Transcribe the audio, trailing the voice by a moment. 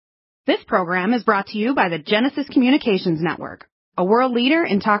This program is brought to you by the Genesis Communications Network, a world leader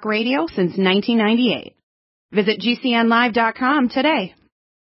in talk radio since 1998. Visit GCNlive.com today.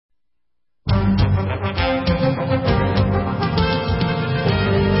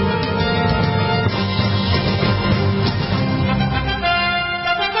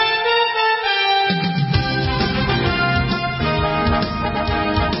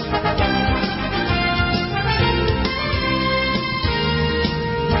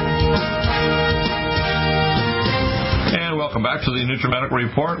 Welcome back to the NutriMedical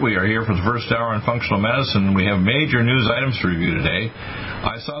Report. We are here for the first hour on functional medicine. We have major news items to review today.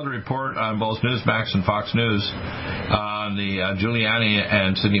 I saw the report on both Newsmax and Fox News on the Giuliani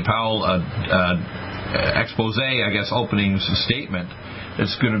and Sidney Powell expose, I guess, opening statement.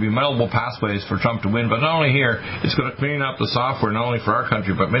 It's going to be multiple pathways for Trump to win, but not only here, it's going to clean up the software, not only for our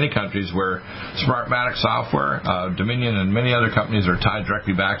country, but many countries where Smartmatic software, Dominion, and many other companies are tied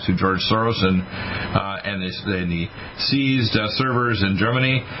directly back to George Soros and the seized servers in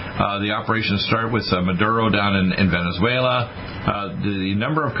Germany. The operations start with Maduro down in Venezuela. The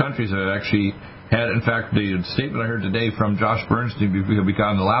number of countries that have actually had, in fact, the statement I heard today from Josh Bernstein, who we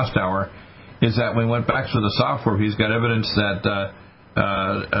got in the last hour, is that when we went back to the software, he's got evidence that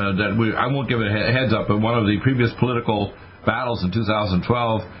I won't give it a heads up, but one of the previous political battles in 2012,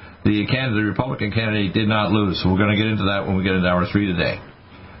 the Republican candidate did not lose. So we're going to get into that when we get into hour 3 today.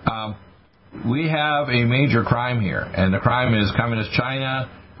 We have a major crime here, and the crime is Communist China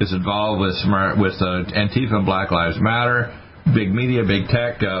is involved with Antifa and Black Lives Matter, big media, big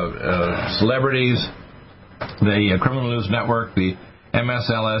tech, celebrities, the Criminal News Network, the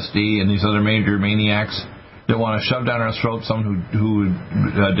MSLSD, and these other major maniacs that want to shove down our throats someone who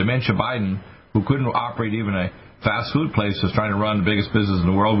dementia Biden, who couldn't operate even a fast food place, is trying to run the biggest business in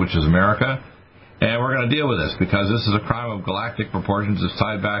the world, which is America. And we're going to deal with this because this is a crime of galactic proportions. It's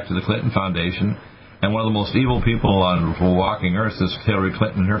tied back to the Clinton Foundation. And one of the most evil people on walking earth is Hillary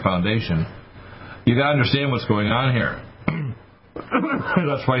Clinton and her foundation. You got to understand what's going on here.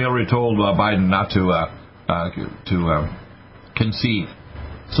 That's why Hillary told Biden not to concede.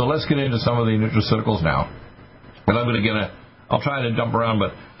 So let's get into some of the nutraceuticals now. And I'm going to I'll try to jump around,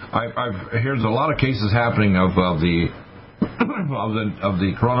 but here's a lot of cases happening of the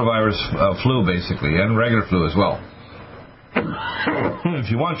coronavirus flu, basically, and regular flu as well. If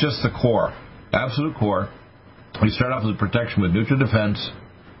you want just the core, absolute core, we start off with protection with NutriDefense,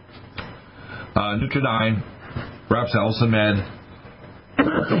 Nutridyne, perhaps Alsamed,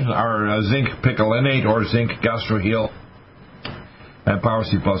 our zinc picolinate or zinc gastroheal, and Power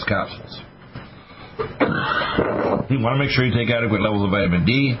C Plus capsules. You want to make sure you take adequate levels of vitamin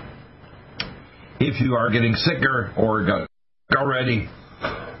D. If you are getting sicker or got already,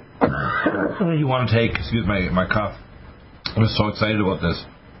 you want to take, excuse my cough, I'm so excited about this,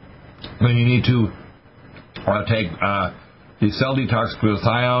 then you need to take the cell detox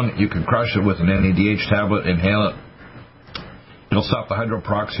glutathione. You can crush it with an NADH tablet, inhale it. It'll stop the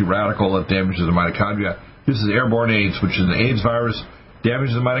hydroperoxy radical that damages the mitochondria. This is airborne AIDS, which is an AIDS virus,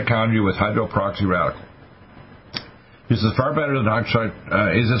 damages the mitochondria with hydroperoxy radical. This is far better than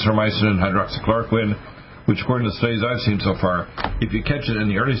azithromycin and hydroxychloroquine, which according to the studies I've seen so far, if you catch it in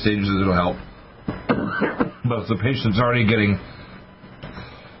the early stages, it'll help. But if the patient's already getting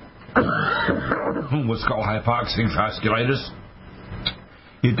what's called hypoxic vasculitis,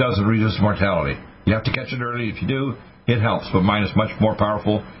 it doesn't reduce mortality. You have to catch it early. If you do, it helps, but mine is much more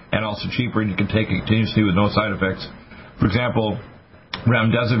powerful and also cheaper, and you can take it continuously with no side effects. For example,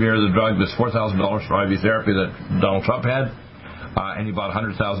 Remdesivir, the drug that's $4,000 for IV therapy that Donald Trump had, and he bought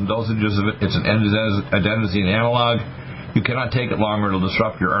 100,000 dosages of it. It's an adenosine analog. You cannot take it longer. It'll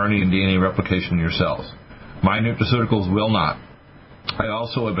disrupt your RNA and DNA replication in your cells. My nutraceuticals will not. I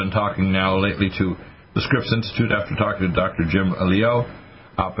also have been talking now lately to the Scripps Institute after talking to Dr. Jim Leo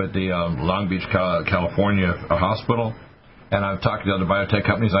up at the Long Beach, California hospital. And I've talked to other biotech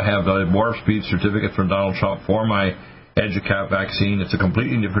companies. I have the Warp Speed certificate from Donald Trump for my EduCap vaccine. It's a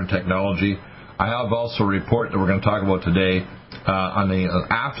completely different technology. I have also a report that we're going to talk about today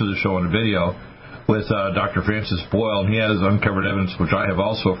after the show on a video with Dr. Francis Boyle, and he has uncovered evidence, which I have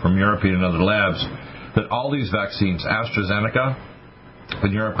also from European and other labs, that all these vaccines, AstraZeneca,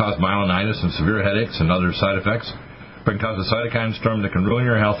 in Europe cause myelinitis and severe headaches and other side effects, can cause a cytokine storm that can ruin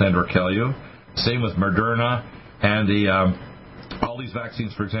your health and or kill you. Same with Moderna and all these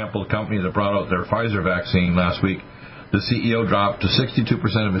vaccines. For example, the company that brought out their Pfizer vaccine last week, the CEO dropped to 62%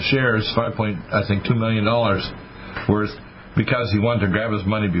 of his shares, $2 million worth, because he wanted to grab his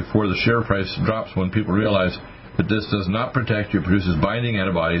money before the share price drops when people realize that this does not protect you, produces binding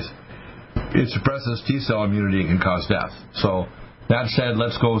antibodies, it suppresses T-cell immunity and can cause death. So That said,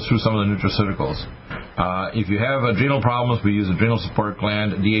 let's go through some of the nutraceuticals. If you have adrenal problems, we use adrenal support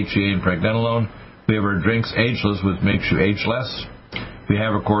gland, DHEA, and pregnenolone. We have our drinks ageless, which makes you age less. We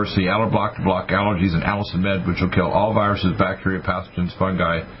have, of course, the Allerablock to block allergies and AtoZNutriMed, which will kill all viruses, bacteria, pathogens,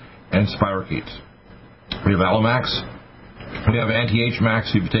 fungi, and spirochetes. We have Allomax. We have Anti-H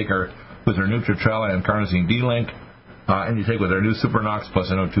Max. If you take with our Nutritrella and Carnosine D-Link, and you take with our new Supernox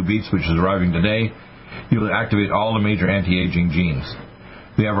plus NO2 Beats, which is arriving today, you'll activate all the major anti-aging genes.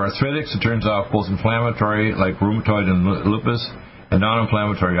 We have Arthritics. It turns off both inflammatory, like rheumatoid and lupus, and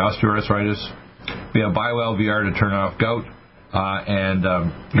non-inflammatory osteoarthritis. We have Biowell VR to turn off gout, and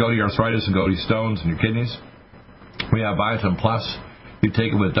gouty arthritis and gouty stones in your kidneys. We have Biotin Plus. You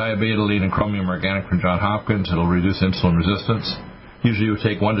take it with diabetoline and chromium organic from Johns Hopkins. It'll reduce insulin resistance. Usually you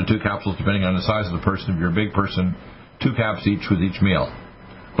take 1 to 2 capsules depending on the size of the person. If you're a big person, 2 caps each with each meal.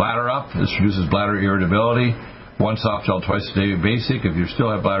 Bladder Up. This reduces bladder irritability. 1 soft gel twice a day basic. If you still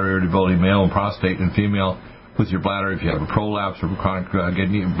have bladder irritability, male and prostate and female, with your bladder, if you have a prolapse or chronic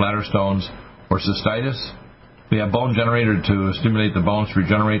bladder stones or cystitis. We have Bone Generator to stimulate the bones to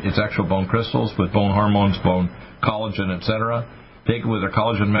regenerate its actual bone crystals with bone hormones, bone collagen, etc. Take it with our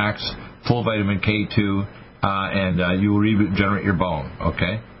Collagen Max, full vitamin K2, and you will regenerate your bone,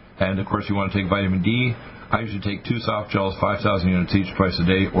 okay? And, of course, you want to take vitamin D. I usually take 2 soft gels, 5,000 units each twice a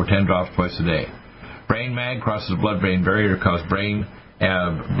day, or 10 drops twice a day. Brain Mag crosses the blood-brain barrier to cause brain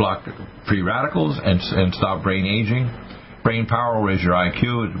block free radicals and stop brain aging. Brain Power will raise your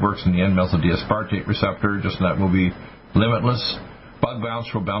IQ. It works in the N-methyl D-aspartate receptor, just in that movie Limitless. Bug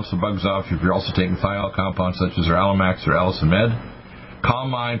Bouncer will bounce the bugs off if you're also taking thiol compounds such as our Allomax or AtoZNutriMed. Calm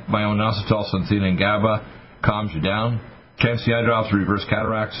Mind, myoinositol, synthetin, and GABA calms you down. Chansey Eye Drops reverse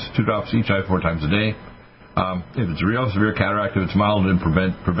cataracts, 2 drops each eye 4 times a day. If it's a real severe cataract, if it's mild and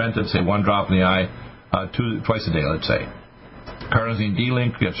prevented, say 1 drop in the eye twice a day, let's say. Carnosine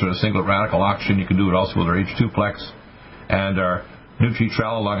D-Link gets sort of singlet radical oxygen. You can do it also with our H2-Plex. And our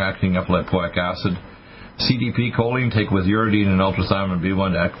Nutritrella, long-acting epileptic acid. CDP choline, take with uridine and ultrathymine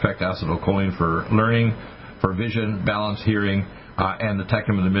B1 to affect acetylcholine for learning, for vision, balance, hearing, and the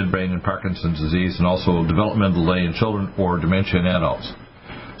technum in the midbrain in Parkinson's disease, and also developmental delay in children or dementia in adults.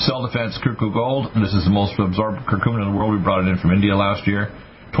 Cell Defense Curcu Gold. This is the most absorbed curcumin in the world. We brought it in from India last year.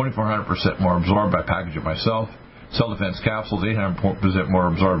 2,400% more absorbed. I package it myself. Cell Defense Capsules, 800% more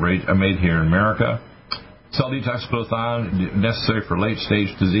absorbed, made here in America. Cell Detox Glutathione, necessary for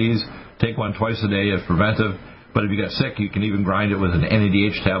late-stage disease. Take 1 twice a day as preventive. But if you get sick, you can even grind it with an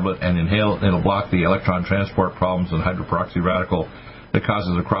NADH tablet and inhale. It'll block the electron transport problems and hydroperoxy radical that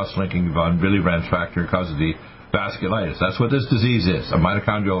causes a cross-linking von Willebrand's factor, causes the vasculitis. That's what this disease is, a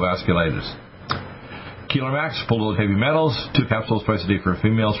mitochondrial vasculitis. Keeler Max, full of heavy metals, 2 capsules twice a day for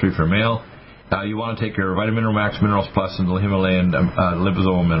females, 3 for male. You want to take your Vitamin Max Minerals Plus and the Himalayan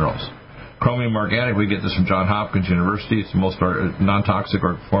liposomal minerals. Chromium Organic, we get this from Johns Hopkins University. It's the most non-toxic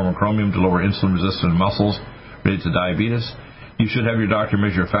form of chromium to lower insulin-resistant muscles related to diabetes. You should have your doctor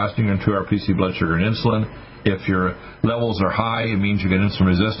measure fasting and 2-hour PC blood sugar and insulin. If your levels are high, it means you get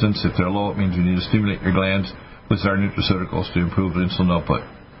insulin resistance. If they're low, it means you need to stimulate your glands with our nutraceuticals to improve insulin output.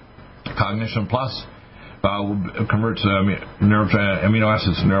 Cognition Plus converts amino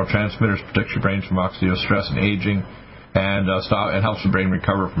acids to neurotransmitters, protects your brain from oxidative stress and aging, and helps the brain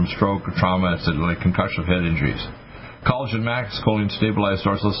recover from stroke or trauma, etc., like concussive head injuries. Collagen Max, choline stabilized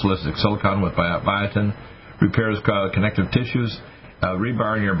orthosilicic silicon with biotin, repairs connective tissues,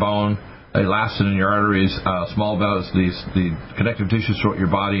 rebar in your bone, elastin in your arteries, small valves, the connective tissues throughout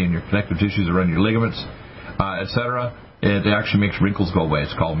your body and your connective tissues around your ligaments, etc. It actually makes wrinkles go away.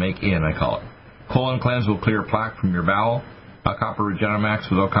 It's called Make In, I call it. Colon Cleanse will clear plaque from your bowel. Copper Regenemax,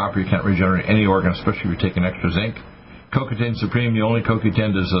 without copper you can't regenerate any organ, especially if you're taking extra zinc. CoQ10 Supreme, the only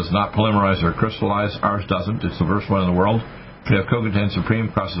CoQ10 does not polymerize or crystallize. Ours doesn't. It's the first one in the world. We have CoQ10 Supreme,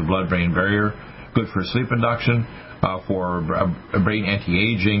 crosses the blood-brain barrier, good for sleep induction, for brain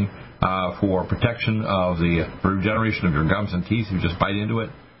anti-aging, for protection for regeneration of your gums and teeth. You just bite into it.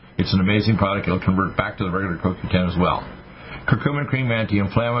 It's an amazing product. It'll convert back to the regular CoQ10 as well. Curcumin Cream,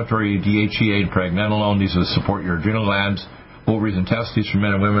 anti-inflammatory, DHEA, pregnenolone. These will support your adrenal glands, ovaries and testes for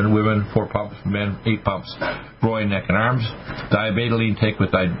men and women. Women, 4 pumps for men, 8 pumps, groin, neck, and arms. Diabetoline, take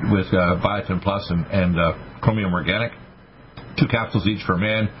with Biotin Plus and Chromium Organic. 2 capsules each for a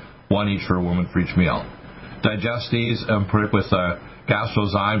man, 1 each for a woman for each meal. Digestes, with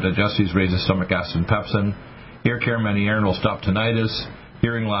Gastrozyme. Digestes raises stomach acid and pepsin. Ear Care Manierne will stop tinnitus,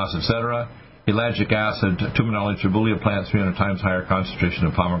 hearing loss, etc. Ellagic acid, Tuminoli Trabulia plant, 300 times higher concentration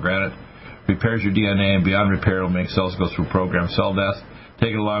of pomegranate. Repairs your DNA, and beyond repair, it will make cells go through programmed cell death.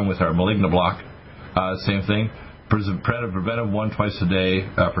 Take it along with our Maligna Block, same thing. preventive 1 twice a day,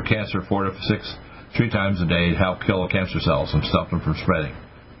 for cancer 4 to 6, 3 times a day to help kill cancer cells and stop them from spreading.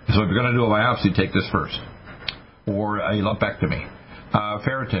 So if you're going to do a biopsy, take this first. Or a lumpectomy.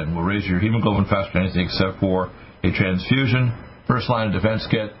 Ferritin will raise your hemoglobin faster than anything except for a transfusion. First line of defense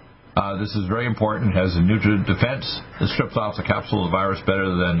kit. This is very important. It has a nutrient defense. It strips off the capsule of the virus better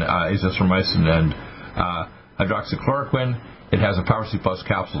than azithromycin and hydroxychloroquine. It has a Power C Plus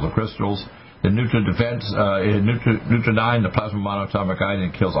capsule of crystals. The nutrient defense, Nutridyne, the plasma monoatomic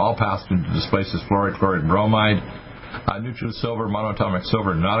iodine, kills all pathogens and displaces fluoride, chloride, and bromide. NutriSilver, monoatomic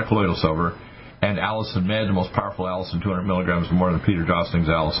silver, not a colloidal silver. And Allison Med, the most powerful Allison, 200 milligrams more than Peter Josling's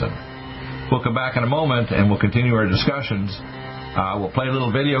Allison. We'll come back in a moment and we'll continue our discussions. We'll play a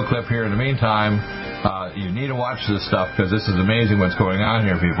little video clip here in the meantime. You need to watch this stuff because this is amazing what's going on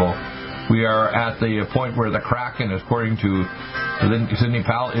here, people. We are at the point where the Kraken, according to Sidney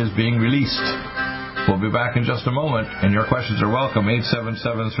Powell, is being released. We'll be back in just a moment, and your questions are welcome.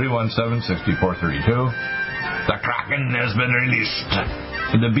 877-317-6432. The Kraken has been released.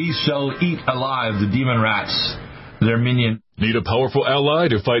 The beast shall eat alive the demon rats, their minion. Need a powerful ally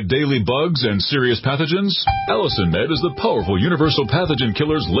to fight daily bugs and serious pathogens? Allison Med is the powerful universal pathogen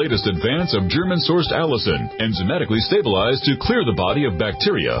killer's latest advance of German-sourced allicin, enzymatically stabilized to clear the body of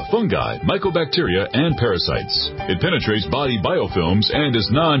bacteria, fungi, mycobacteria, and parasites. It penetrates body biofilms and is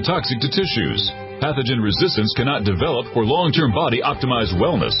non-toxic to tissues. Pathogen resistance cannot develop for long-term body-optimized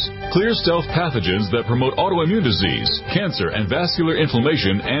wellness. Clear stealth pathogens that promote autoimmune disease, cancer, and vascular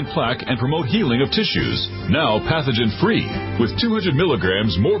inflammation and plaque and promote healing of tissues. Now pathogen-free. With 200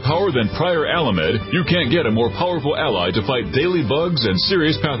 milligrams more power than prior Alamed, you can't get a more powerful ally to fight daily bugs and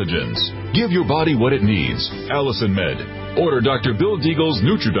serious pathogens. Give your body what it needs. Allison Med. Order Dr. Bill Deagle's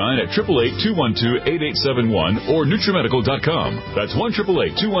Nutridyne at 888-212-8871 or NutriMedical.com. That's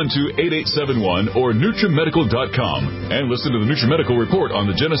 1-888-212-8871 or NutriMedical.com. And listen to the NutriMedical Report on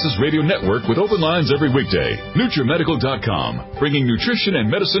the Genesis Radio Network with open lines every weekday. NutriMedical.com, bringing nutrition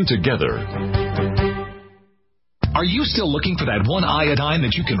and medicine together. Are you still looking for that one iodine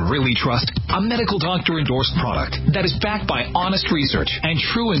that you can really trust? A medical doctor-endorsed product that is backed by honest research and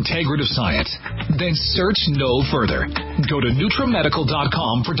true integrative science? Then search no further. Go to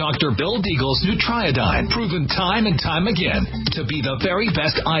NutriMedical.com for Dr. Bill Deagle's Nutriodine, proven time and time again to be the very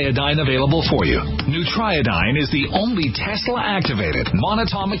best iodine available for you. Nutriodine is the only Tesla-activated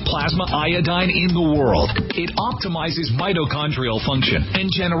monatomic plasma iodine in the world. It optimizes mitochondrial function and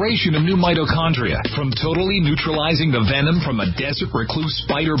generation of new mitochondria from totally neutralizing the venom from a desert recluse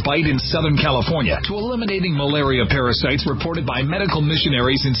spider bite in Southern California to eliminating malaria parasites reported by medical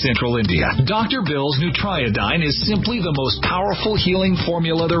missionaries in central India. Dr. Bill's Nutriodine is simply the most powerful healing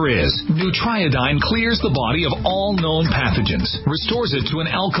formula there is. Nutriodine clears the body of all known pathogens, restores it to an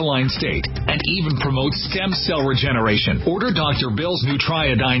alkaline state, and even promotes stem cell regeneration. Order Dr. Bill's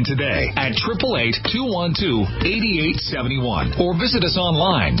Nutriodine today at 888-212-8871 or visit us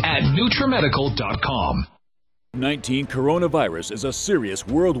online at NutriMedical.com. COVID-19 coronavirus is a serious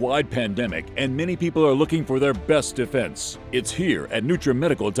worldwide pandemic, and many people are looking for their best defense. It's here at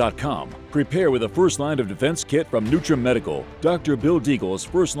NutriMedical.com. Prepare with a first line of defense kit from NutriMedical. Dr. Bill Deagle's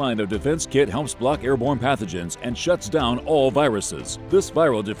first line of defense kit helps block airborne pathogens and shuts down all viruses. This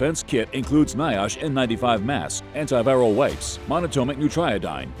viral defense kit includes NIOSH N95 mask, antiviral wipes, monatomic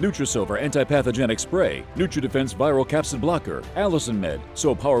Nutriodine, NutriSilver antipathogenic spray, NutriDefense viral capsid blocker, Allison Med,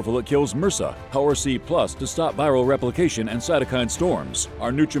 so powerful it kills MRSA, Power C Plus to stop viral replication and cytokine storms.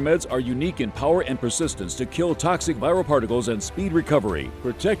 Our NutriMeds are unique in power and persistence to kill toxic viral particles and speed recovery.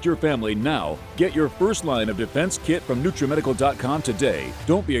 Protect your family now. Get your first line of defense kit from NutriMedical.com today.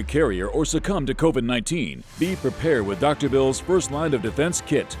 Don't be a carrier or succumb to COVID-19. Be prepared with Dr. Bill's first line of defense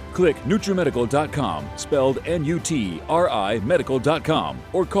kit. Click NutriMedical.com, spelled N-U-T-R-I Medical.com,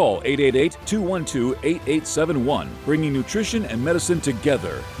 or call 888-212-8871, bringing nutrition and medicine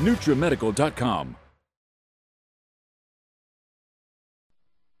together. NutriMedical.com.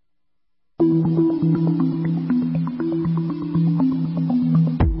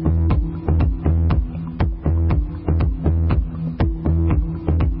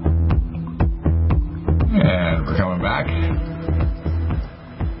 And we're coming back.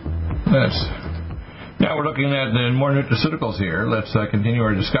 Now we're looking at the more nutraceuticals here. Let's continue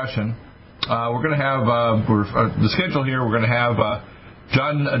our discussion. We're going to have the schedule here. We're going to have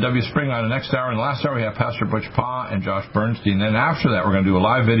John W. Spring on the next hour. In the last hour, we have Pastor Butch Pa and Josh Bernstein. Then after that, we're going to do a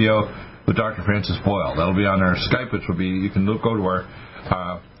live video with Dr. Francis Boyle. That'll be on our Skype, which will be, you can go to our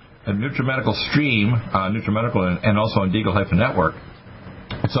NutriMedical stream, NutriMedical, and also on Deagle-Network.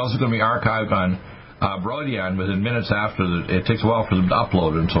 It's also going to be archived on Brilliant within minutes after it takes a while for them to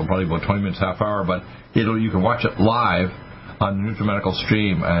upload, and so probably about 20 minutes, half hour, but you can watch it live on the NutriMedical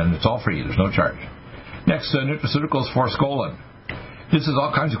stream, and it's all free. There's no charge. Next, nutraceuticals for Scolin. This is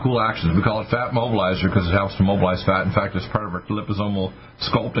all kinds of cool actions. We call it Fat Mobilizer because it helps to mobilize fat. In fact, it's part of our liposomal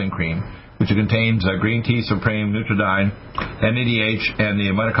sculpting cream, which contains green tea, supreme, Nutridyne, NADH, and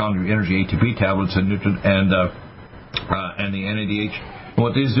the mitochondrial energy ATP tablets, and the NADH. And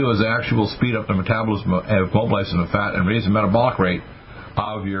what these do is they actually will speed up the metabolism of mobilizing the fat and raise the metabolic rate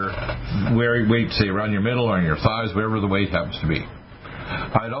of your weight, say around your middle or in your thighs, wherever the weight happens to be.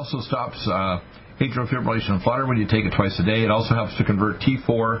 It also stops atrial fibrillation and flutter when you take it twice a day. It also helps to convert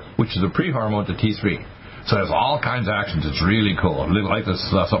T4, which is a pre-hormone, to T3. So it has all kinds of actions. It's really cool. I really like this.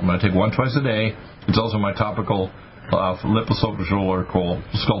 Something I take one twice a day. It's also my topical liposuction or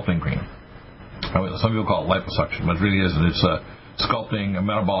sculpting cream. Some people call it liposuction, but it really isn't. It's a sculpting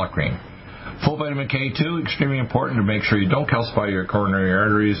metabolic cream. Full vitamin K2, extremely important to make sure you don't calcify your coronary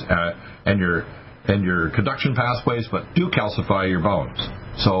arteries and your conduction pathways, but do calcify your bones.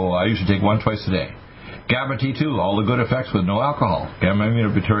 So I usually take one twice a day. GABA T2, all the good effects with no alcohol. Gamma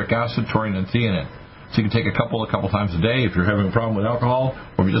aminobutyric acid, taurine, and theanine. So you can take a couple times a day if you're having a problem with alcohol,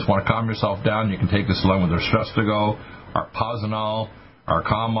 or if you just want to calm yourself down. You can take this along with our Stress to Go, our Posinol, our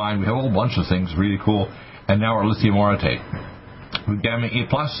Calm Mind. We have a whole bunch of things, really cool. And now our lithium orotate. With Gamma E+,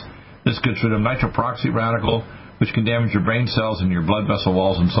 this gets rid of nitroperoxide radical, which can damage your brain cells and your blood vessel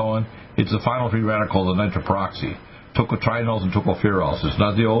walls and so on. It's the final free radical of the nitroperoxide. Tocotrienols and tocopherols. It's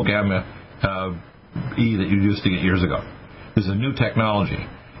not the old gamma E that you used to get years ago. This is a new technology.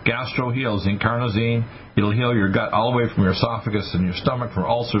 Gastro Heal, zinc carnosine. It'll heal your gut all the way from your esophagus and your stomach, from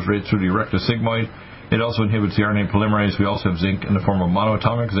ulcers right through to your rectosigmoid. It also inhibits the RNA polymerase. We also have zinc in the form of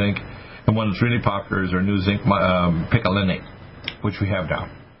monoatomic zinc. And one that's really popular is our new zinc picolinate, which we have now.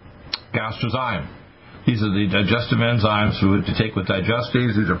 Gastrozyme. These are the digestive enzymes to take with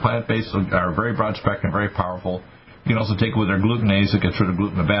digestives. These are plant-based, are very broad spectrum, very powerful. You can also take it with our glutenase that gets rid of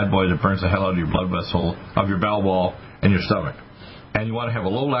gluten, a bad boy that burns the hell out of your blood vessel, of your bowel wall, and your stomach. And you want to have a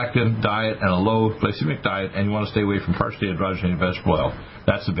low lectin diet and a low glycemic diet, and you want to stay away from partially hydrogenated vegetable oil.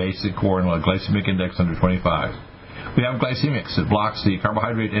 That's the basic core, and a glycemic index under 25. We have glycemics. It blocks the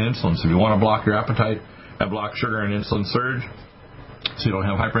carbohydrate and insulin. So if you want to block your appetite and block sugar and insulin surge, so you don't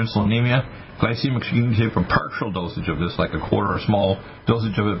have hyperinsulinemia, glycemics, you can take a partial dosage of this, like a quarter or small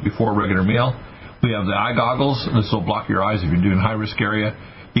dosage of it before a regular meal. We have the eye goggles. This will block your eyes if you're doing high-risk area.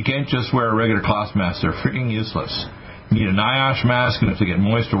 You can't just wear a regular cloth mask. They're freaking useless. You need a NIOSH mask, and if they get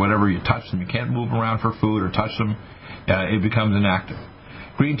moist or whatever, you touch them. You can't move around for food or touch them. It becomes inactive.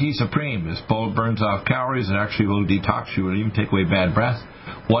 Green Tea Supreme. This bowl burns off calories. It actually will detox you and even take away bad breath.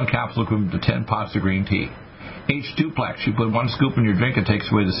 One capsule equivalent to 10 pots of green tea. H2plex. You put one scoop in your drink. It takes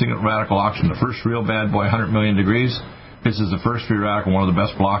away the single radical oxygen, the first real bad boy, 100 million degrees. This is the first free radical, one of the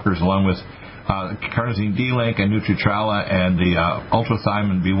best blockers, along with carnosine D-Link and Nutritrala and the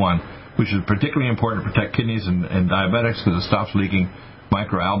ultrathymine B1, which is particularly important to protect kidneys and diabetics because it stops leaking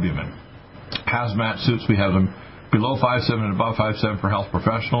microalbumin. Hazmat suits, we have them below 5'7" and above 5'7" for health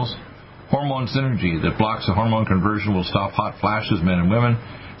professionals. Hormone Synergy that blocks the hormone conversion will stop hot flashes, men and women.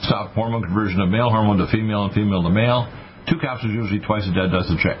 Stop hormone conversion of male hormone to female and female to male. 2 capsules usually twice a day does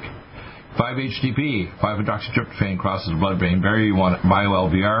the trick. 5-HTP, 5-hydroxytryptophan crosses the blood-brain barrier. You want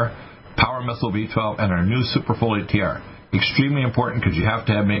BioLVR, Power Methyl B12, and our new Superfolate TR. Extremely important because you have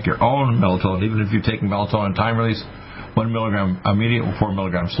to make your own melatonin, even if you're taking melatonin time release, 1 milligram immediate or 4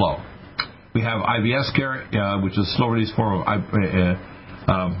 milligrams slow. We have IBS care, which is a slow-release form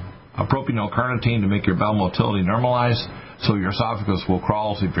of propionyl carnitine to make your bowel motility normalize, so your esophagus will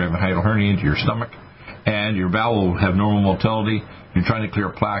crawl, so if you're having hiatal hernia, into your stomach, and your bowel will have normal motility. If you're trying to clear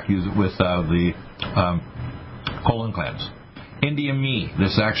plaque, use it with the colon cleanse. Indium Me.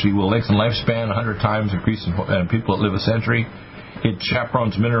 This actually will lengthen lifespan 100 times, increase in people that live a century. It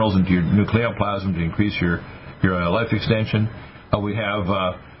chaperones minerals into your nucleoplasm to increase your life extension. We have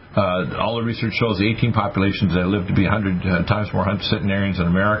all the research shows the 18 populations that live to be 100 times more centenarians in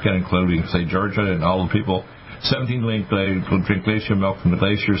America, including, say, Georgia and all the people. 17 drink glacier milk from the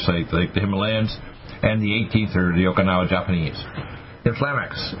glaciers, like the Himalayas, and the 18th are the Okinawa Japanese.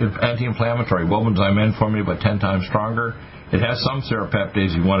 Inflamex, anti-inflammatory, Wobenzyme N formula, but 10 times stronger. It has some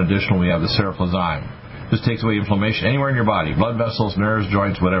serapeptase. If you want additional, we have the seraplozyme. This takes away inflammation anywhere in your body, blood vessels, nerves,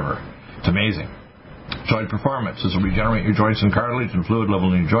 joints, whatever. It's amazing. Joint Performance. This will regenerate your joints and cartilage and fluid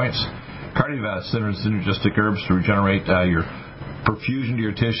level in your joints. Cardiovascular synergistic herbs to regenerate your perfusion to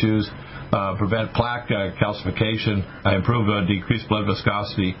your tissues. prevent plaque calcification, improve decreased blood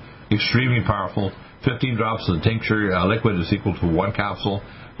viscosity, extremely powerful. 15 drops of the tincture liquid is equal to 1 capsule.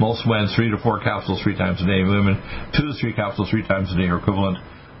 Most men, 3 to 4 capsules 3 times a day. Women, 2 to 3 capsules 3 times a day are equivalent,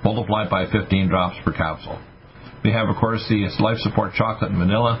 multiplied by 15 drops per capsule. We have, of course, the Life Support Chocolate and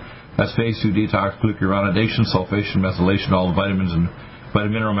Vanilla. That's phase 2 detox, glucuronidation, sulfation, methylation, all the vitamins and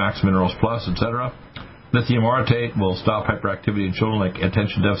Vitamin Max, Minerals Plus, etc. Lithium orotate will stop hyperactivity in children like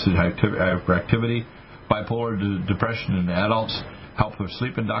attention deficit hyperactivity, bipolar depression in adults, help with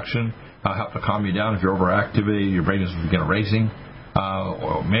sleep induction, help to calm you down if you're overactivity, your brain is getting racing.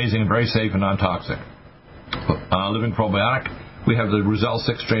 Amazing, very safe and non-toxic. Living probiotic, we have the Rizal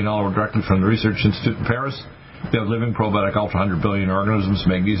 6 strain all directly from the Research Institute in Paris. We have living probiotic ultra 100 billion organisms,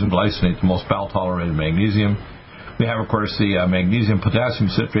 magnesium glycinate, the most foul-tolerated magnesium. We have, of course, the magnesium potassium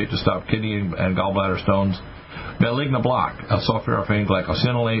citrate to stop kidney and gallbladder stones. Maligna block, sulforaphane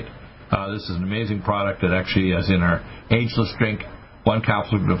glycosinolate. This is an amazing product that actually is in our ageless drink. 1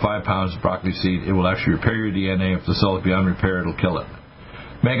 capsule to 5 pounds of broccoli seed. It will actually repair your DNA. If the cell is beyond repair, it'll kill it.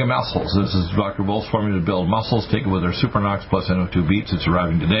 Mega Muscles. This is Dr. Wolf's formula to build muscles. Take it with our Supernox plus NO2 beats. It's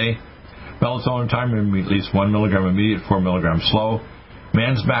arriving today. Melatonin time at least 1 milligram immediate, 4 milligrams slow.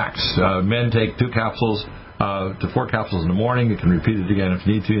 Men's Max. Men take 2 capsules to 4 capsules in the morning. You can repeat it again if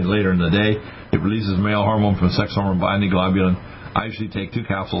you need to later in the day. It releases male hormone from sex hormone binding globulin. I usually take 2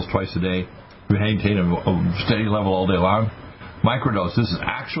 capsules twice a day. We maintain a steady level all day long. Microdose. This is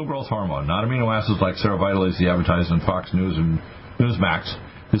actual growth hormone, not amino acids like Cerevital is the advertised on Fox News and Newsmax.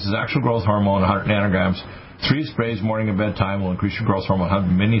 This is actual growth hormone, 100 nanograms. 3 sprays morning and bedtime will increase your growth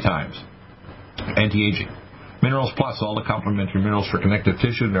hormone many times. Anti-aging. Minerals Plus, all the complementary minerals for connective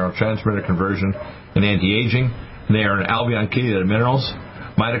tissue, neurotransmitter conversion, and anti-aging. They are an albion chelated minerals.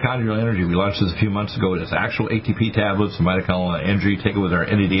 Mitochondrial energy. We launched this a few months ago. It's actual ATP tablets, mitochondrial energy. Take it with our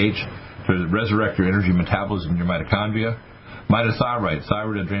NADH to resurrect your energy metabolism in your mitochondria. Mitothyroid,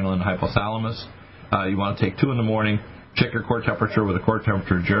 thyroid, adrenal, and hypothalamus. You want to take 2 in the morning. Check your core temperature with a core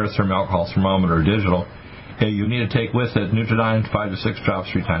temperature gerotherm alcohol thermometer or digital. You need to take with it Nutridyne, 5 to 6 drops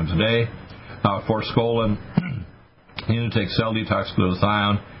 3 times a day. For Scolin, you need to take cell detox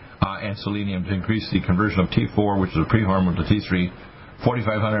glutathione and selenium to increase the conversion of T4, which is a pre-hormone, to T3,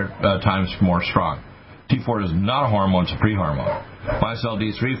 4,500 times more strong. T4 is not a hormone, it's a pre-hormone. Mycel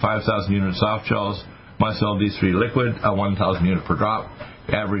D3, 5,000 units soft gels. Mycel D3 liquid, 1,000 units per drop.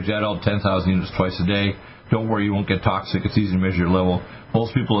 Average adult, 10,000 units twice a day. Don't worry, you won't get toxic. It's easy to measure your level.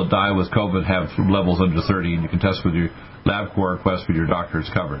 Most people that die with COVID have levels under 30, and you can test with your LabCorp request with your doctor. It's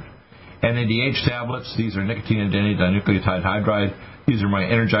covered. NADH tablets, these are nicotine and dinucleotide hydride. These are my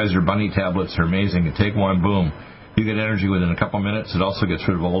Energizer Bunny tablets. They're amazing. You take one, boom. You get energy within a couple minutes. It also gets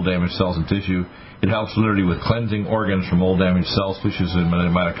rid of old damaged cells and tissue. It helps literally with cleansing organs from old damaged cells, tissues, and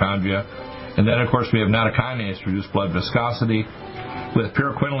mitochondria. And then, of course, we have nattokinase to reduce blood viscosity. With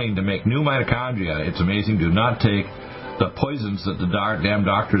pure quinoline to make new mitochondria, it's amazing. Do not take the poisons that the damn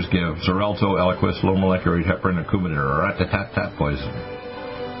doctors give. Xarelto, Eliquis, low molecular heparin, and Coumadin, or rat-tat-tat poison.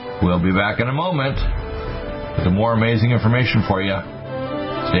 We'll be back in a moment with some more amazing information for you.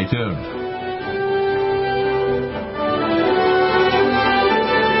 Stay tuned.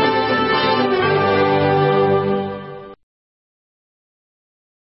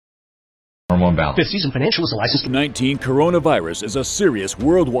 Fifth Season Financial is a licensed. COVID-19 coronavirus is a serious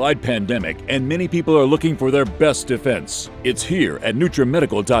worldwide pandemic, and many people are looking for their best defense. It's here at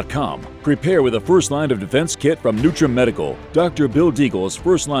NutriMedical.com. Prepare with a first line of defense kit from NutriMedical. Dr. Bill Deagle's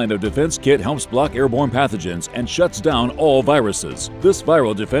first line of defense kit helps block airborne pathogens and shuts down all viruses. This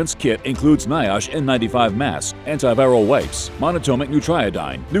viral defense kit includes NIOSH N95 mask, antiviral wipes, monatomic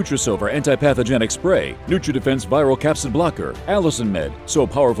Nutriodine, Nutrisilver antipathogenic spray, NutriDefense viral capsid blocker, AtoZNutriMed, so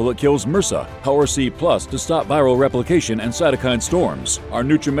powerful it kills MRSA, Power C Plus to stop viral replication and cytokine storms. Our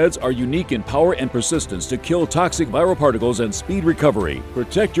NutriMeds are unique in power and persistence to kill toxic viral particles and speed recovery.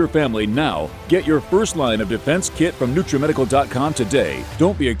 Protect your family now. Get your first line of defense kit from NutriMedical.com today.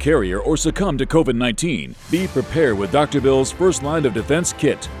 Don't be a carrier or succumb to COVID-19. Be prepared with Dr. Bill's first line of defense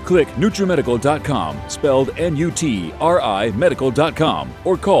kit. Click NutriMedical.com, spelled NUTRI medical.com,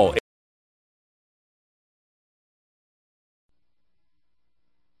 or call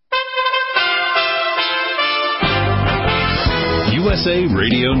USA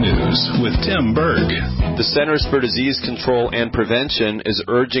Radio News with Tim Berg. The Centers for Disease Control and Prevention is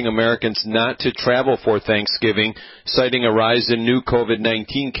urging Americans not to travel for Thanksgiving, citing a rise in new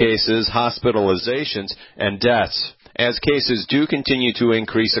COVID-19 cases, hospitalizations, and deaths. As cases do continue to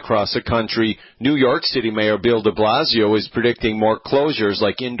increase across the country, New York City Mayor Bill de Blasio is predicting more closures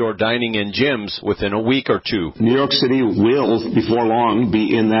like indoor dining and gyms within a week or two. New York City will, before long,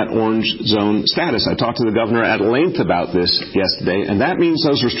 be in that orange zone status. I talked to the governor at length about this yesterday, and that means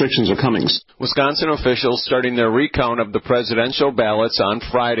those restrictions are coming. Wisconsin officials starting their recount of the presidential ballots on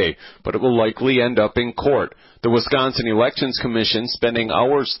Friday, but it will likely end up in court. The Wisconsin Elections Commission spending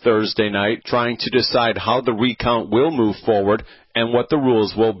hours Thursday night trying to decide how the recount will move forward and what the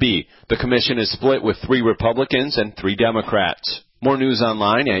rules will be. The commission is split with 3 Republicans and 3 Democrats. More news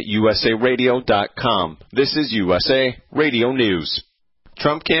online at usaradio.com. This is USA Radio News.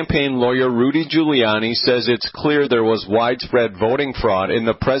 Trump campaign lawyer Rudy Giuliani says it's clear there was widespread voting fraud in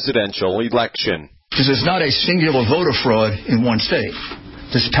the presidential election. This is not a singular voter fraud in one state.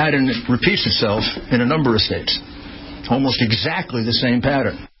 This pattern repeats itself in a number of states. Almost exactly the same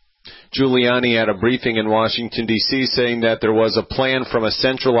pattern. Giuliani at a briefing in Washington, D.C., saying that there was a plan from a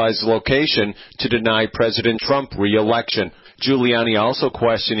centralized location to deny President Trump re-election. Giuliani also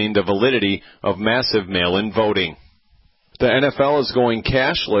questioning the validity of massive mail-in voting. The NFL is going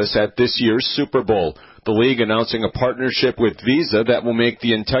cashless at this year's Super Bowl. The league announcing a partnership with Visa that will make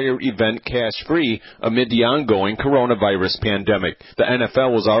the entire event cash-free amid the ongoing coronavirus pandemic. The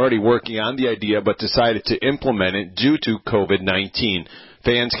NFL was already working on the idea but decided to implement it due to COVID-19.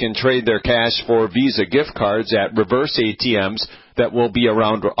 Fans can trade their cash for Visa gift cards at reverse ATMs that will be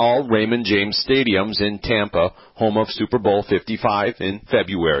around all Raymond James stadiums in Tampa, home of Super Bowl 55 in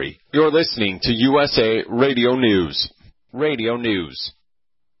February. You're listening to USA Radio News. Radio News.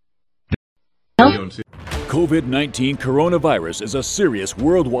 COVID-19 coronavirus is a serious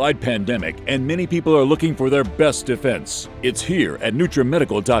worldwide pandemic, and many people are looking for their best defense. It's here at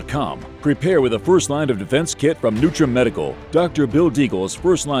NutriMedical.com. Prepare with a first line of defense kit from NutriMedical. Dr. Bill Deagle's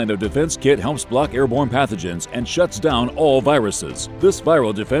first line of defense kit helps block airborne pathogens and shuts down all viruses. This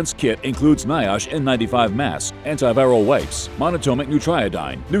viral defense kit includes NIOSH N95 mask, antiviral wipes, monatomic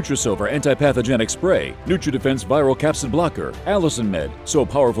Nutriodine, Nutrisilver antipathogenic spray, NutriDefense viral capsid blocker, AtoZNutriMed, so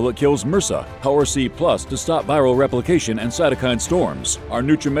powerful it kills MRSA, Power C Plus to stop viral replication and cytokine storms. Our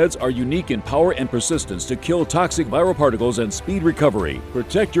NutriMeds are unique in power and persistence to kill toxic viral particles and speed recovery.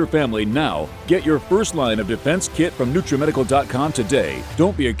 Protect your family now. Get your first line of defense kit from NutriMedical.com today.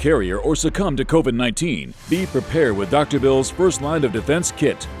 Don't be a carrier or succumb to COVID-19. Be prepared with Dr. Bill's first line of defense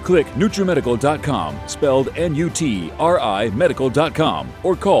kit. Click NutriMedical.com, spelled N-U-T-R-I medical.com,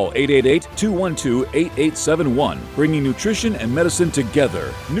 or call 888-212-8871, bringing nutrition and medicine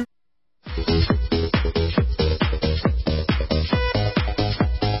together.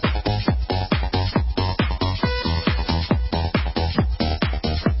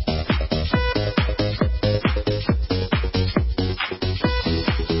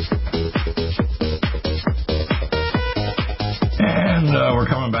 We're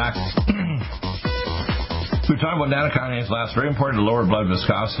coming back. We talked about nattokinase last. Very important to lower blood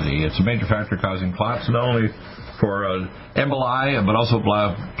viscosity. It's a major factor causing clots, not only for emboli, but also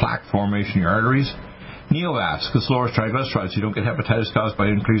plaque formation in your arteries. Neovasc, this lowers triglycerides. You don't get hepatitis caused by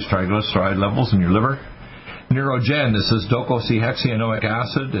increased triglyceride levels in your liver. Neurogen, this is docosahexaenoic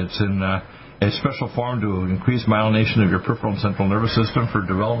acid. It's in a special form to increase myelination of your peripheral and central nervous system for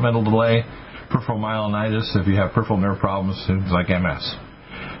developmental delay, peripheral myelinitis, if you have peripheral nerve problems, things like MS.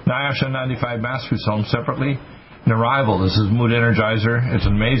 NIOSH N95 masks, we sell them separately. Neurival, this is mood energizer. It's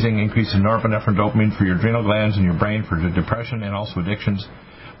an amazing increase in norepinephrine dopamine for your adrenal glands and your brain for depression and also addictions.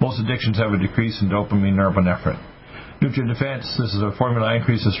 Most addictions have a decrease in dopamine norepinephrine. NutriDefense, this is a formula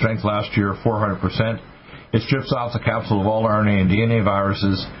increase of strength last year of 400%. It strips off the capsule of all RNA and DNA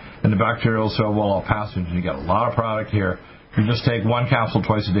viruses and the bacterial cell wall of pathogens. You get a lot of product here. You just take one capsule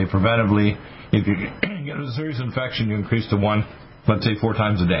twice a day preventively. If you get a serious infection, you increase to one, let's say 4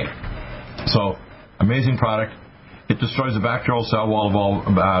 times a day. So, amazing product. It destroys the bacterial cell wall of all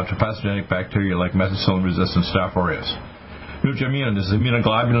pathogenic bacteria like methicillin-resistant Staph aureus. NutriImmune, this is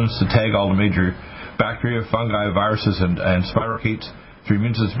immunoglobulins to tag all the major bacteria, fungi, viruses, and spirochetes. So your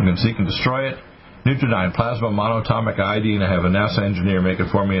immune system can seek and destroy it. Nutridyne, plasma monatomic iodine. I have a NASA engineer make it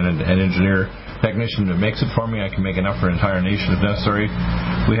for me and an engineer technician that makes it for me. I can make enough for an entire nation if necessary.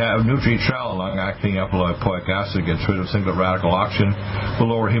 We have NutriTrel, long-acting alpha-lipoic acid, gets rid of single radical oxygen, will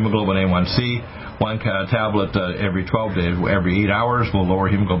lower hemoglobin A1C. One tablet every 12 to every 8 hours will lower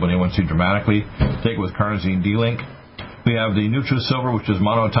hemoglobin A1C dramatically. Take it with carnosine D-Link. We have the NutriSilver, which is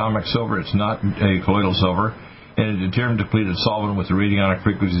monoatomic silver. It's not a colloidal silver. And a deuterium-depleted solvent with the radionic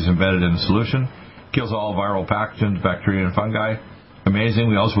frequencies embedded in the solution. Kills all viral pathogens, bacteria, and fungi. Amazing.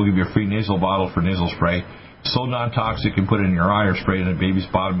 We also will give you a free nasal bottle for nasal spray. So non-toxic, you can put it in your eye or spray it in a baby's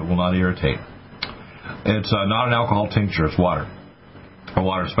bottom. It will not irritate. It's not an alcohol tincture. It's water. A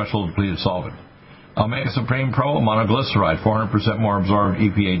water special depleted solvent. Omega Supreme Pro monoglyceride, 400% more absorbed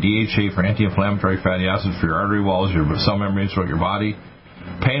EPA, DHA for anti-inflammatory fatty acids for your artery walls, your cell membranes throughout your body.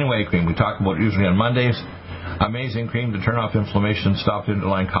 Pain Away Cream, we talk about usually on Mondays. Amazing cream to turn off inflammation, stop the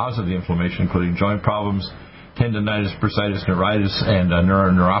underlying cause of the inflammation, including joint problems, tendinitis, bursitis, neuritis, and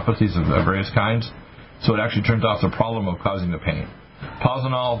neuropathies of various kinds. So it actually turns off the problem of causing the pain.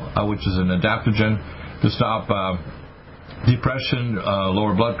 Posinol, which is an adaptogen to stop depression,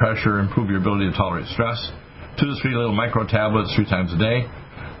 lower blood pressure, improve your ability to tolerate stress. 2 to 3 little micro tablets 3 times a day.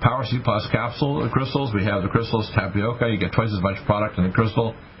 Power C Plus capsule crystals. We have the crystals tapioca. You get twice as much product in the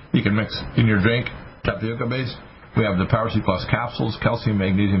crystal. You can mix in your drink, tapioca based. We have the Power C Plus capsules, calcium,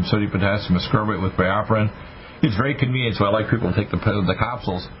 magnesium, sodium, potassium, ascorbate with bioperin. It's very convenient, so I like people to take the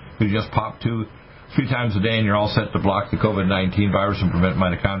capsules. You just pop 2-3 times a day, and you're all set to block the COVID-19 virus and prevent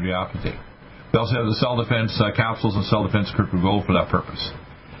mitochondriopathy. We also have the Cell Defense capsules and Cell Defense Critical Gold for that purpose.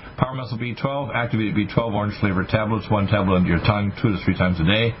 Power Muscle B12, Activated B12 orange flavored tablets, 1 tablet under your tongue 2 to 3 times a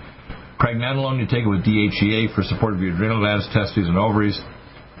day. Pregnenolone, you take it with DHEA for support of your adrenal glands, testes, and ovaries.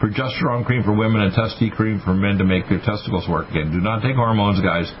 Progesterone cream for women and testy cream for men to make your testicles work again. Do not take hormones,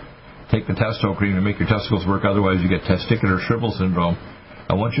 guys. Take the testo cream to make your testicles work, otherwise you get testicular shrivel syndrome.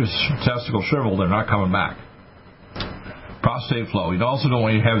 And once your testicles shrivel, they're not coming back. Prostate flow. You also don't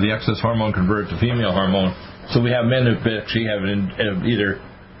want to have the excess hormone converted to female hormone. So we have men who actually have either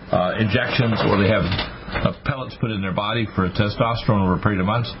injections or they have pellets put in their body for testosterone over a period of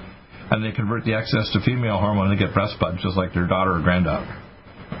months, and they convert the excess to female hormone and they get breast buds just like their daughter or granddaughter.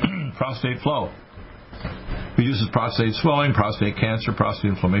 Prostate flow. It uses prostate swelling, prostate cancer,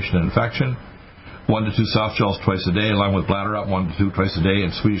 prostate inflammation and infection. 1 to 2 soft gels twice a day, along with bladder up 1 to 2 twice a day,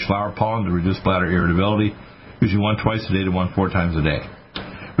 and Swedish flower pollen to reduce bladder irritability. Usually 1 twice a day to 1 4 times a day.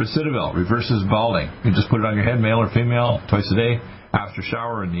 Recidivil reverses balding. You just put it on your head, male or female, twice a day, after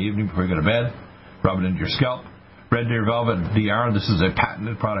shower in the evening before you go to bed. Rub it into your scalp. Red Deer Velvet DR. This is a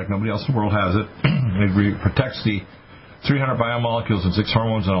patented product. Nobody else in the world has it. It protects the 300 biomolecules and 6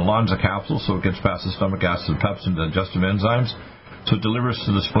 hormones in a Lonza capsule, so it gets past the stomach acid, pepsin, digestive enzymes. So it delivers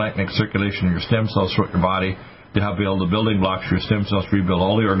to the splanchnic circulation of your stem cells throughout your body to help build the building blocks for your stem cells to rebuild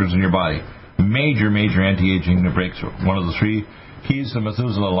all the organs in your body. Major anti-aging breakthrough. One of the 3 keys to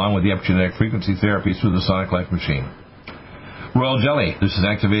Methuselah, along with the epigenetic frequency therapy through the Sonic Life machine. Royal Jelly. This is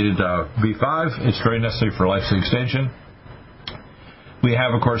activated B5. It's very necessary for life extension. We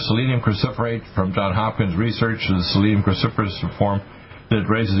have, of course, selenium cruciferate from Johns Hopkins research. The selenium cruciferase form that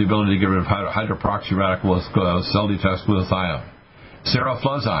raises the ability to get rid of hydroperoxy radical with cell detox glutathione.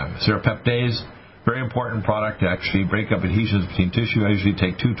 Seroflozyme, serapeptase, very important product to actually break up adhesions between tissue. I usually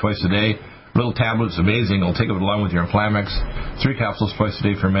take 2 twice a day. Little tablets, amazing. I'll take it along with your Inflamex. 3 capsules twice a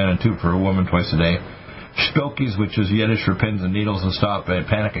day for men and 2 for a woman twice a day. Spilkies, which is Yiddish for pins and needles and stop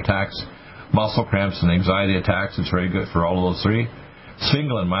panic attacks, muscle cramps, and anxiety attacks. It's very good for all of those 3.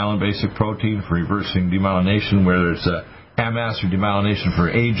 Sphingolin, myelin basic protein for reversing demyelination, whether it's MS or demyelination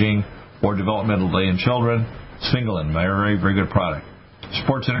for aging or developmental delay in children. Sphingolin, very, very good product.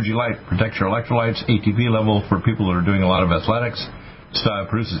 Sports Energy Light protects your electrolytes, ATP level for people that are doing a lot of athletics.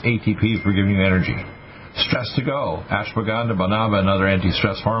 Produces ATP for giving you energy. Stress to Go, ashwagandha, banaba, and other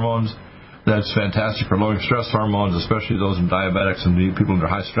anti-stress hormones. That's fantastic for lowering stress hormones, especially those in diabetics and people under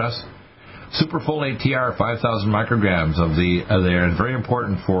high stress. Superfolate TR, 5,000 micrograms of there is very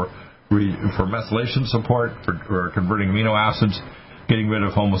important for methylation support, for converting amino acids, getting rid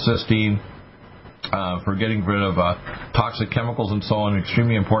of homocysteine, for getting rid of toxic chemicals and so on.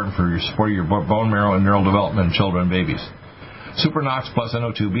 Extremely important for your support of your bone marrow and neural development in children and babies. Supernox plus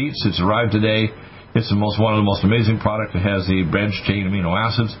NO2 beets. It's arrived today. It's one of the most amazing products. It has the branched chain amino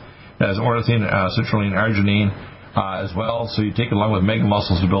acids. It has ornithine, citrulline, arginine as well. So you take it along with mega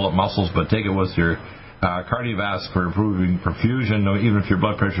muscles to build up muscles, but take it with your cardiovascular for improving perfusion. Even if your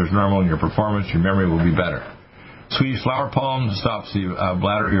blood pressure is normal and your performance, your memory will be better. Swedish flower pollen stops the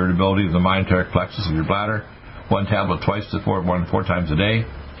bladder irritability of the myenteric plexus of your bladder. 1 tablet twice to 4 times a day.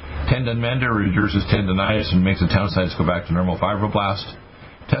 Tendon Mender reduces tendinitis and makes the tendonitis go back to normal fibroblast.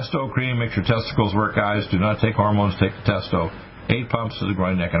 Testo cream makes your testicles work, guys. Do not take hormones, take the testo. 8 pumps to the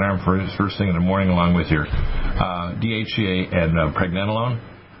groin, neck, and arm first thing in the morning, along with your DHEA and pregnenolone.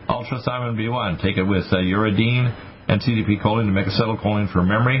 Ultrathymine B1, take it with uridine and CDP choline to make acetylcholine for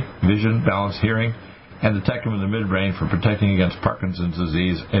memory, vision, balance, hearing, and the Tectum in the midbrain for protecting against Parkinson's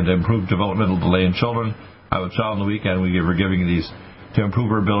disease and to improve developmental delay in children. I have a child on the weekend. We're giving these to improve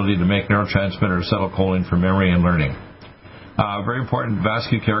her ability to make neurotransmitter acetylcholine for memory and learning. Very important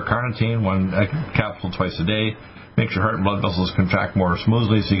vascular care carnitine, 1 capsule twice a day. Makes your heart and blood vessels contract more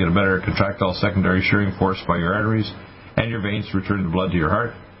smoothly, so you get a better contractile secondary shearing force by your arteries and your veins to return the blood to your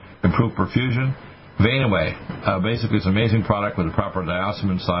heart. Improve perfusion. Vein Away. Basically, it's an amazing product with the proper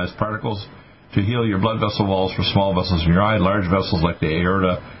diosmin-sized particles to heal your blood vessel walls for small vessels in your eye, large vessels like the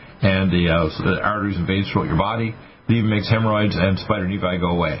aorta, and the arteries and veins throughout your body. It even makes hemorrhoids and spider nevi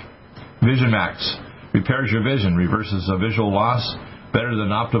go away. Vision Max. Repairs your vision, reverses a visual loss. Better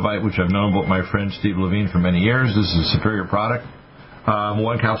than Optivite, which I've known about my friend Steve Levine for many years. This is a superior product.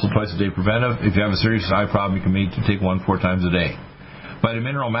 One capsule twice a day preventive. If you have a serious eye problem, you can take one 4 times a day.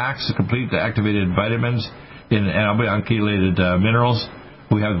 Vitamineral Max to complete the activated vitamins in unchelated minerals.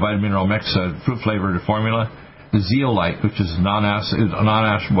 We have the Vitamineral Mix fruit-flavored formula. The Zeolite, which is non-acid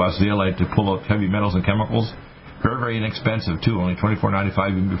zeolite to pull out heavy metals and chemicals. Very, very inexpensive, too. Only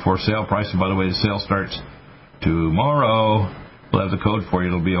 $24.95 even before sale price. And by the way, the sale starts tomorrow. We'll have the code for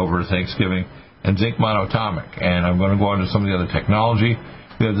you. It'll be over Thanksgiving. And Zinc Monoatomic. And I'm going to go on to some of the other technology.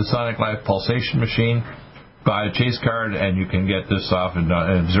 We have the Sonic Life Pulsation Machine. Buy a Chase card, and you can get this off at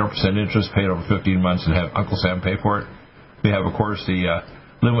 0% interest, paid over 15 months, and have Uncle Sam pay for it. We have, of course, the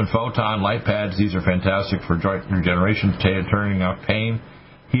Lumen Photon light pads. These are fantastic for joint regeneration, turning off pain,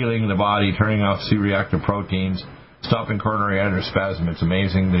 healing the body, turning off C-reactive proteins, stopping coronary artery spasm. It's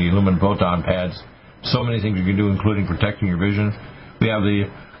amazing. The Lumen Photon pads. So many things you can do, including protecting your vision. We have the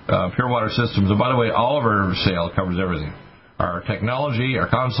Pure Water Systems. And by the way, all of our sale covers everything. Our technology, our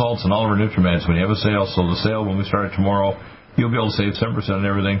consults, and all of our NutriMeds. When you have a sale, so the sale, when we start it tomorrow, you'll be able to save 7% on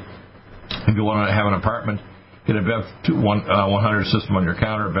everything. If you want to have an apartment, get a BEV 100 system on your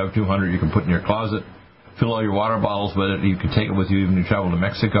counter, a BEV 200 you can put in your closet. Fill all your water bottles with it. You can take it with you even if you travel to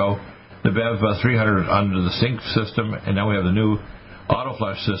Mexico. The BEV 300 under the sink system, and now we have the new auto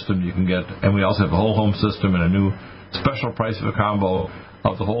flush system you can get, and we also have the whole home system and a new special price of a combo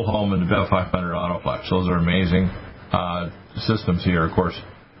of the whole home and the BEV 500 auto flush. Those are amazing systems here, of course.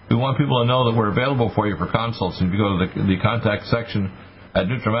 We want people to know that we're available for you for consults. And if you go to the contact section at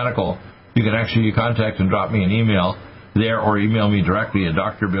NutriMedical, you can actually contact and drop me an email there, or email me directly at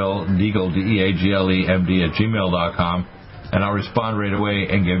drbilldeagle, D-E-A-G-L-E, M-D at gmail.com, and I'll respond right away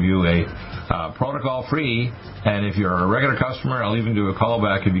and give you a protocol free. And if you're a regular customer, I'll even do a call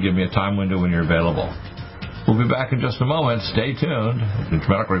back if you give me a time window when you're available. We'll be back in just a moment. Stay tuned. The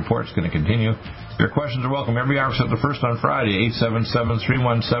NutriMedical Report is going to continue. Your questions are welcome every hour except the first on Friday,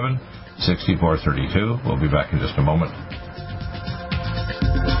 877-317-6432. We'll be back in just a moment.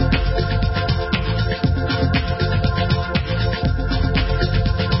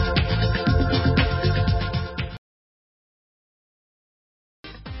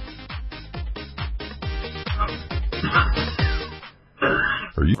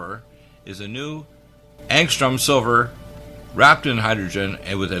 Is a new angstrom silver wrapped in hydrogen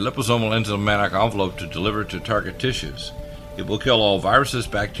and with a liposomal enzymatic envelope to deliver to target tissues. It will kill all viruses,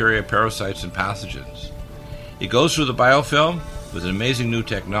 bacteria, parasites, and pathogens. It goes through the biofilm with an amazing new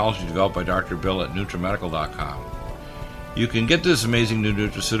technology developed by Dr. Bill at NutriMedical.com. You can get this amazing new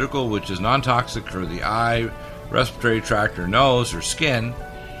nutraceutical, which is non-toxic for the eye, respiratory tract, or nose, or skin,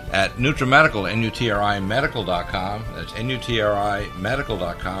 at NutriMedical, NutriMedical.com. That's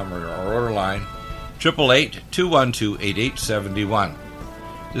NutriMedical.com, or our order line 888-212-8871.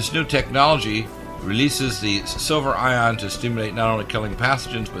 This new technology releases the silver ion to stimulate not only killing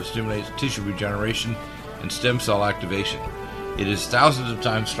pathogens, but stimulates tissue regeneration and stem cell activation. It is thousands of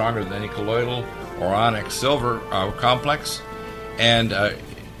times stronger than any colloidal or onyx silver complex, and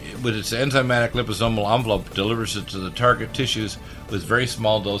with its enzymatic liposomal envelope, delivers it to the target tissues with very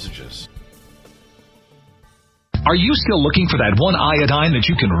small dosages. Are you still looking for that one iodine that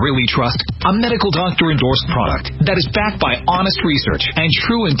you can really trust? A medical doctor endorsed product that is backed by honest research and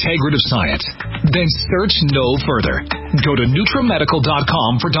true integrative science? Then search no further. Go to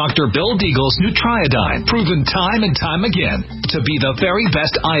NutriMedical.com for Dr. Bill Deagle's Nutriodine, proven time and time again to be the very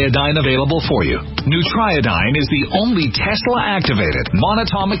best iodine available for you. Nutriodine is the only Tesla-activated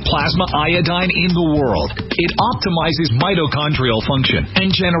monatomic plasma iodine in the world. It optimizes mitochondrial function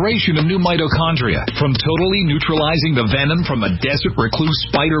and generation of new mitochondria, from totally neutralizing the venom from a desert recluse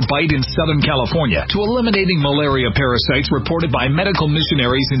spider bite in Southern California to eliminating malaria parasites reported by medical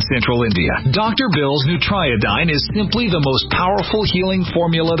missionaries in Central India. Dr. Bill's Nutriodine is simply the most powerful healing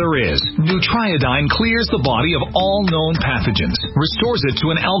formula there is. Nutriodine clears the body of all known pathogens, restores it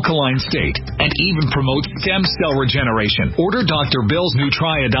to an alkaline state, and even promotes stem cell regeneration. Order Dr. Bill's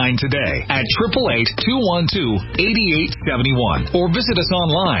Nutriodine today at 888-212-8871 or visit us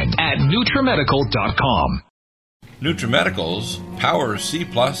online at NutriMedical.com. NutriMedical's Power C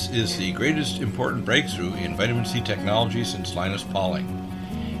Plus is the greatest important breakthrough in vitamin C technology since Linus Pauling.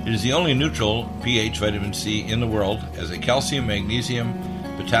 It is the only neutral pH vitamin C in the world as a calcium, magnesium,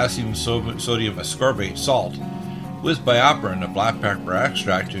 potassium, sodium ascorbate salt with BioPerine, a black pepper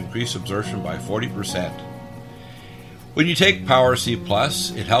extract, to increase absorption by 40%. When you take Power C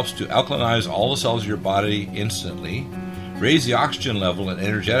Plus, it helps to alkalinize all the cells of your body instantly, raise the oxygen level and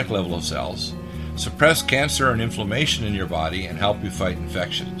energetic level of cells, suppress cancer and inflammation in your body, and help you fight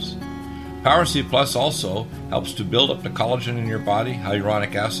infections. Power C Plus also helps to build up the collagen in your body,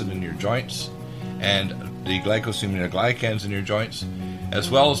 hyaluronic acid in your joints, and the glycosaminoglycans in your joints, as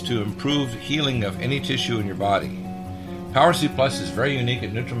well as to improve healing of any tissue in your body. Power C Plus is very unique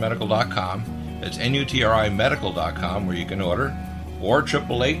at NutriMedical.com. That's NutriMedical.com, where you can order, or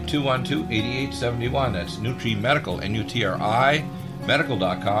 888-212-8871. That's NutriMedical, NUTRI,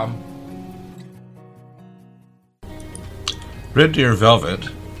 medical.com. Red Deer Velvet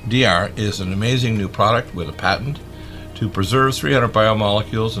DR is an amazing new product with a patent to preserve 300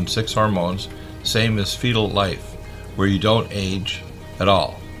 biomolecules and 6 hormones, same as fetal life, where you don't age at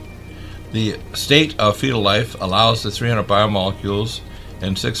all. The state of fetal life allows the 300 biomolecules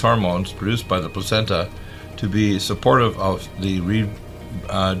and 6 hormones produced by the placenta to be supportive of the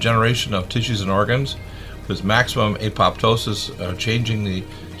regeneration of tissues and organs, with maximum apoptosis, changing the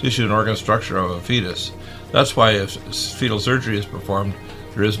tissue and organ structure of a fetus. That's why if fetal surgery is performed,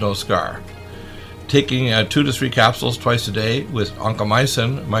 there is no scar. Taking 2 to 3 capsules twice a day with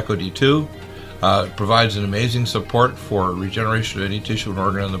oncomycin, myco-D2, provides an amazing support for regeneration of any tissue and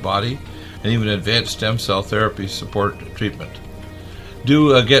organ in the body, and even advanced stem cell therapy support treatment.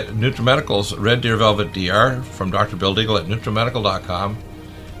 Do get NutriMedical's Red Deer Velvet DR from Dr. Bill Deagle at NutriMedical.com,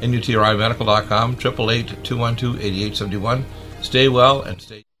 NUTRIMedical.com, 888-212-8871. Stay well and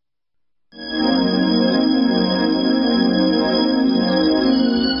stay...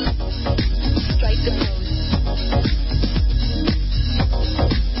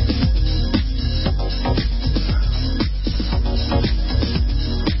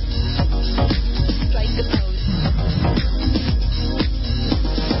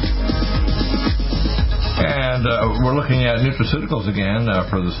 We're looking at nutraceuticals again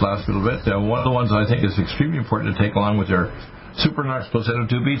for this last little bit. One of the ones I think is extremely important to take along with their Supernox plus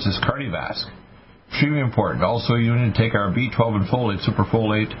NO2 beats is Cardiovasc. Extremely important. Also, you need to take our B12 and folate,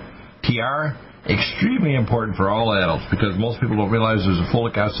 Superfolate TR. Extremely important for all adults because most people don't realize there's a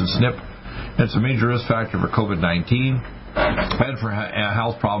folic acid SNP. It's a major risk factor for COVID-19 and for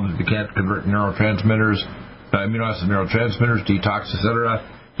health problems if you can't convert neurotransmitters, amino acid neurotransmitters, detox, etc.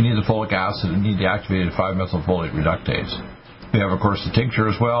 You need the folic acid and need the activated 5-methylfolate reductase. We have, of course, the tincture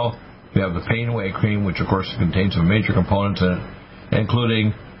as well. We have the Pain Away cream, which, of course, contains some major components in it,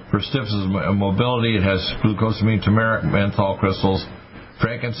 including for stiffness and mobility. It has glucosamine, turmeric, menthol crystals,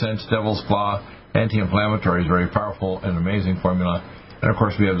 frankincense, devil's claw, anti-inflammatory, is very powerful and amazing formula. And, of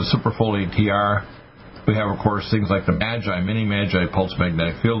course, we have the Superfolate TR. We have, of course, things like the Mini Magi pulse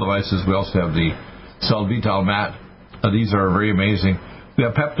magnetic field devices. We also have the Cell Vital Mat. These are very amazing. We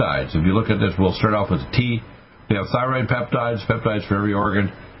have peptides. If you look at this, we'll start off with T. We have thyroid peptides, peptides for every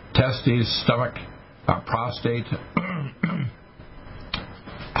organ, testes, stomach, prostate,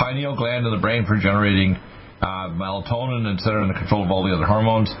 pineal gland in the brain for generating melatonin and center in the control of all the other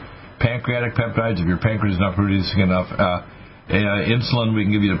hormones, pancreatic peptides if your pancreas is not producing enough insulin. We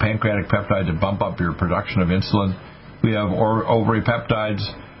can give you the pancreatic peptide to bump up your production of insulin. We have ovary peptides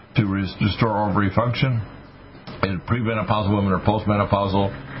to restore ovary function. Premenopausal women or postmenopausal,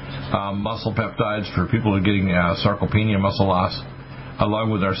 muscle peptides for people who are getting sarcopenia, muscle loss,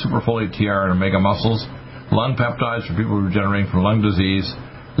 along with our Superfolate TR and Omega Muscles, lung peptides for people who are generating from lung disease,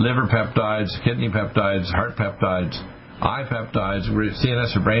 liver peptides, kidney peptides, heart peptides, eye peptides,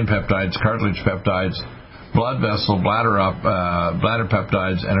 CNS or brain peptides, cartilage peptides, blood vessel, bladder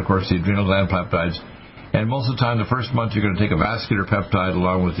peptides, and of course the adrenal gland peptides. And most of the time, the first month you're going to take a vascular peptide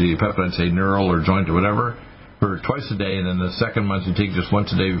along with the peptide, say neural or joint or whatever, for twice a day, and then the second month you take just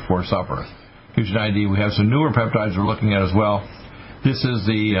once a day before supper. Gives you an idea. We have some newer peptides we're looking at as well. This is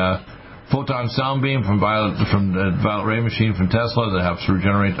the photon sound beam from the violet ray machine from Tesla that helps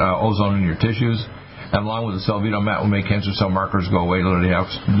regenerate ozone in your tissues. And along with the Cell Vital Mat will make cancer cell markers go away.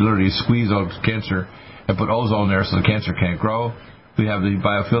 Literally squeeze out cancer and put ozone there so the cancer can't grow. We have the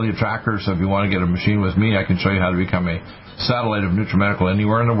biophilia tracker, so if you want to get a machine with me, I can show you how to become a satellite of NutriMedical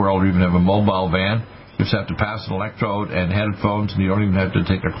anywhere in the world, or even have a mobile van. You just have to pass an electrode and headphones, and you don't even have to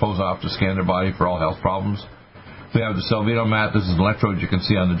take their clothes off to scan their body for all health problems. We have the Cell Vital Mat. This is an electrode you can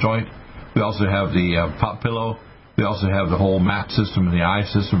see on the joint. We also have the pop pillow. We also have the whole mat system and the eye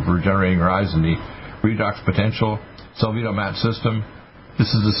system for regenerating your eyes and the redox potential. Cell Vital Mat system.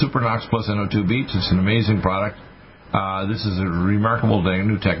 This is the Supernox plus NO2 Beats. It's an amazing product. This is a remarkable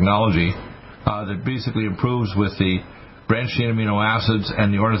new technology that basically improves with the branched chain amino acids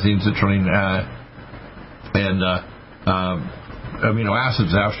and the ornithine, citrulline, and amino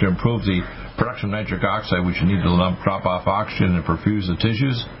acids that actually improve the production of nitric oxide, which you need to drop off oxygen and perfuse the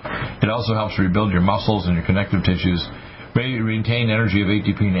tissues. It also helps rebuild your muscles and your connective tissues. Retain energy of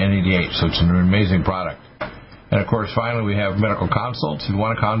ATP and NADH, so it's an amazing product. And of course, finally, we have medical consults. If you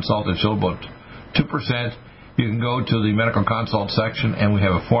want a consult, it's still about 2%. You can go to the medical consult section, and we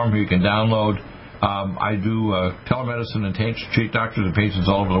have a form here you can download. I do telemedicine and treat doctors and patients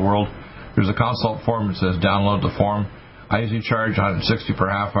all over the world. There's a consult form that says download the form. I usually charge $160 per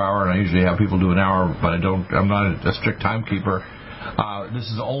half hour, and I usually have people do an hour, but I'm not a strict timekeeper. This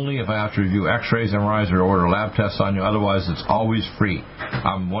is only if I have to review x-rays, MRIs, or order lab tests on you. Otherwise, it's always free.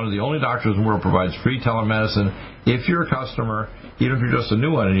 I'm one of the only doctors in the world who provides free telemedicine. If you're a customer, even if you're just a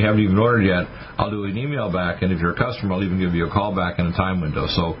new one and you haven't even ordered yet, I'll do an email back, and if you're a customer, I'll even give you a call back in a time window.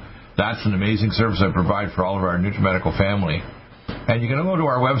 So that's an amazing service I provide for all of our NutriMedical family. And you can go to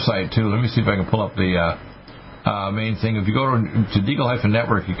our website, too. Let me see if I can pull up the main thing. If you go to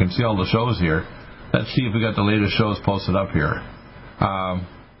Deagle-Network, you can see all the shows here. Let's see if we got the latest shows posted up here.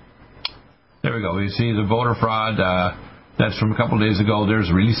 There we go. You see the voter fraud. That's from a couple of days ago.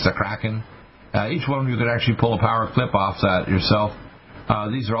 There's Release the Kraken. Each one of you could actually pull a power clip off that yourself.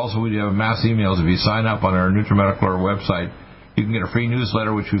 These are also, we have mass emails. If you sign up on our NutriMedical website, you can get a free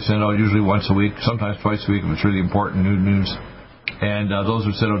newsletter, which we send out usually once a week, sometimes twice a week if it's really important new news. And those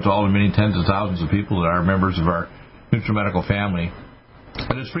are sent out to all the many tens of thousands of people that are members of our NutriMedical family.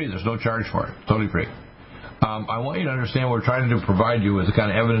 And it's free. There's no charge for it. Totally free. I want you to understand we're trying to provide you with the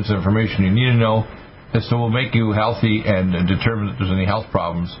kind of evidence and information you need to know as to will make you healthy and determine if there's any health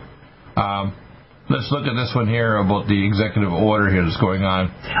problems. Let's look at this one here about the executive order here that's going on.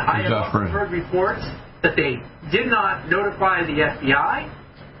 I have also heard reports that they did not notify the FBI.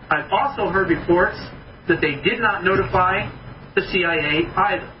 I've also heard reports that they did not notify the CIA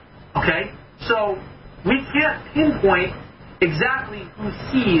either. Okay? So we can't pinpoint exactly who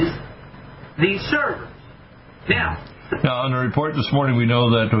seized these servers. Now, on the report this morning, we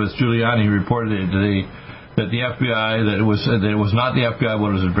know that it was Giuliani who reported that the FBI, that it was not the FBI, but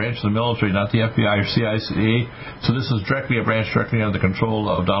it was a branch of the military, not the FBI or CIA. So this is directly a branch directly under the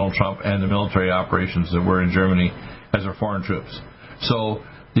control of Donald Trump and the military operations that were in Germany as our foreign troops. So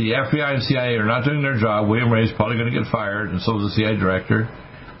the FBI and CIA are not doing their job. William Ray's probably going to get fired, and so is the CIA director.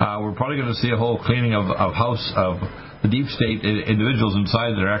 We're probably going to see a whole cleaning of the deep state individuals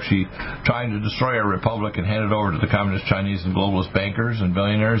inside that are actually trying to destroy our republic and hand it over to the communist Chinese and globalist bankers and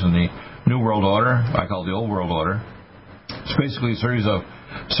billionaires and the New World Order. I call it the Old World Order. It's basically a series of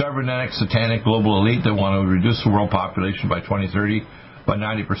cybernetic, satanic global elite that want to reduce the world population by 2030 by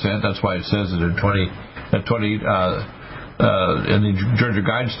 90%. That's why it says that in the Georgia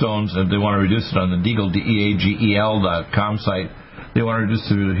Guidestones, they want to reduce it on the DeagleDeagel.com site. They want to reduce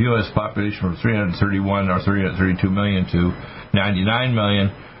the U.S. population from 331 or 332 million to 99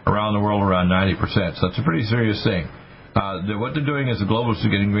 million, around the world around 90%. So that's a pretty serious thing. What they're doing is the globalists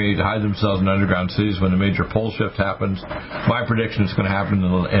are getting ready to hide themselves in underground cities when the major pole shift happens. My prediction is going to happen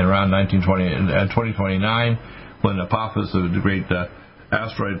in around 2029 when the Apophis of the great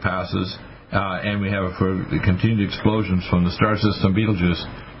asteroid passes, and we have continued explosions from the star system Betelgeuse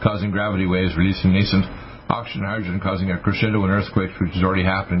causing gravity waves, releasing nascent oxygen and hydrogen, causing a crescendo in earthquakes, which is already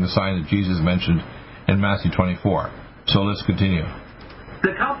happening, the sign that Jesus mentioned in Matthew 24. So let's continue.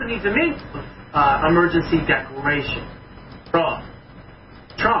 The company's emergency declaration from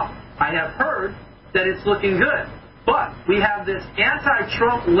Trump. I have heard that it's looking good. But we have this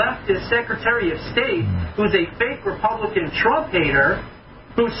anti-Trump leftist Secretary of State who's a fake Republican Trump hater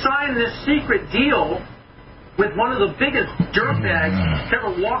who signed this secret deal with one of the biggest dirtbags to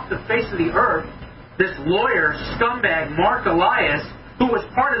ever walk the face of the earth, this lawyer scumbag Mark Elias, who was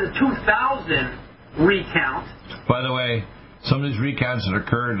part of the 2000 recount. By the way, some of these recounts that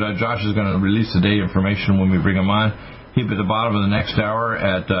occurred, Josh is going to release the date information when we bring him on. He'll be at the bottom of the next hour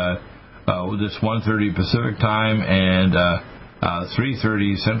at this 1:30 Pacific time and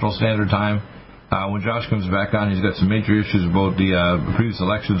 3:30 Central Standard Time. When Josh comes back on, he's got some major issues about the previous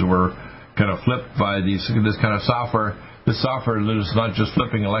elections that were kind of flipped by this kind of software. This software is not just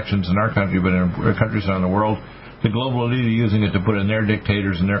flipping elections in our country, but in countries around the world. The global elite are using it to put in their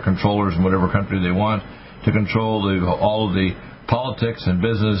dictators and their controllers in whatever country they want to control all of the politics and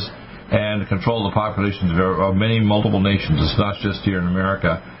business and control the populations of many multiple nations. It's not just here in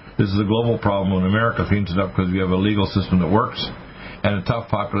America. This is a global problem, and America cleans it up because we have a legal system that works and a tough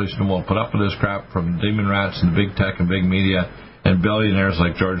population that won't put up with this crap from demon rats and big tech and big media and billionaires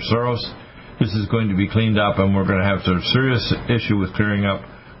like George Soros this is going to be cleaned up, and we're going to have a serious issue with clearing up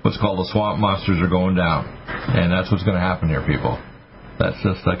what's called the swamp monsters are going down. And that's what's going to happen here, people. That's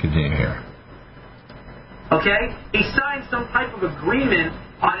just like a continue here. Okay? He signed some type of agreement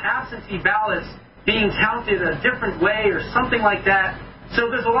on absentee ballots being counted a different way or something like that.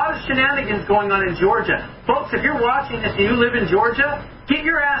 So there's a lot of shenanigans going on in Georgia. Folks, if you're watching this and you live in Georgia, get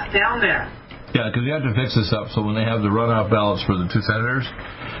your ass down there. Yeah, because you have to fix this up so when they have the runoff ballots for the 2 senators,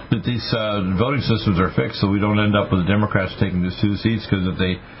 that these voting systems are fixed so we don't end up with the Democrats taking these 2 seats, because if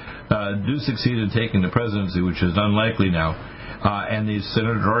they do succeed in taking the presidency, which is unlikely now, and these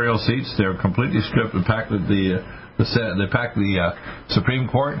senatorial seats, they're completely stripped and packed with the Supreme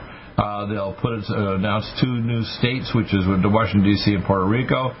Court. They'll announce 2 new states, which is Washington, D.C. and Puerto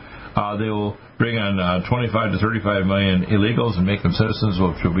Rico. They will bring on 25 to 35 million illegals and make them citizens,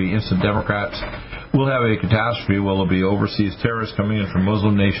 which will be instant Democrats. We'll have a catastrophe where there'll be overseas terrorists coming in from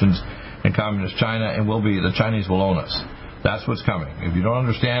Muslim nations and communist China, and the Chinese will own us. That's what's coming. If you don't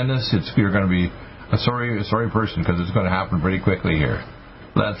understand this, you're going to be a sorry person, because it's going to happen pretty quickly here.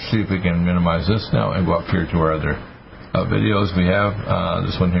 Let's see if we can minimize this now and go up here to our other videos we have.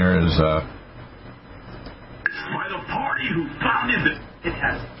 This one here is by the party who founded it. It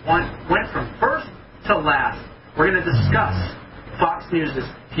has went from first to last. We're going to discuss Fox News'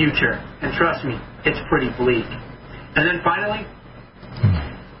 future, and trust me, it's pretty bleak. And then finally,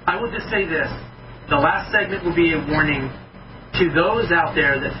 I will just say this. The last segment will be a warning to those out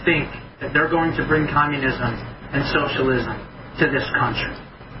there that think that they're going to bring communism and socialism to this country.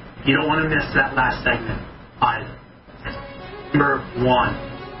 You don't want to miss that last segment either. Number 1,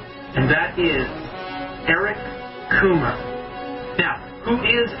 and that is Eric Coomer. Now, who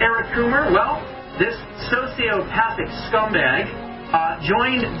is Eric Coomer? Well, this sociopathic scumbag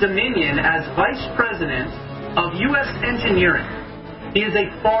joined Dominion as vice president of U.S. Engineering. He is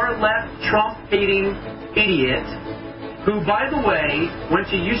a far-left, Trump-hating idiot who, by the way, went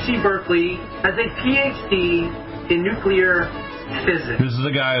to UC Berkeley, has a Ph.D. in nuclear physics. This is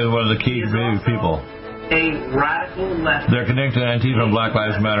the guy who's one of the key people. A radical left. They're connected to Antifa and Black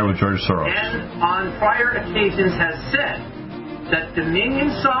Lives Matter with George Soros. And on prior occasions has said that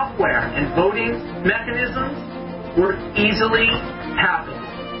Dominion software and voting mechanisms were easily hackable.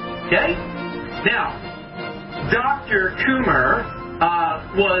 Okay? Now, Dr. Coomer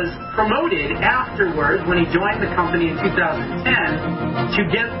was promoted afterwards when he joined the company in 2010 to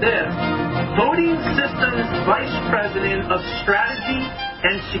get this, Voting Systems Vice President of Strategy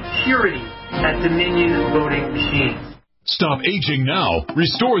and Security at Dominion Voting Machines. Stop aging now.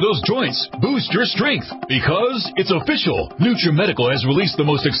 Restore those joints. Boost your strength. Because it's official. NutriMedical has released the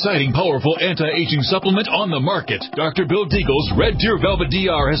most exciting, powerful anti-aging supplement on the market. Dr. Bill Deagle's Red Deer Velvet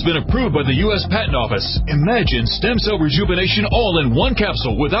DR has been approved by the U.S. Patent Office. Imagine stem cell rejuvenation all in one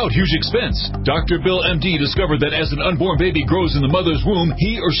capsule without huge expense. Dr. Bill MD discovered that as an unborn baby grows in the mother's womb,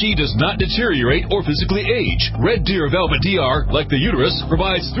 he or she does not deteriorate or physically age. Red Deer Velvet DR, like the uterus,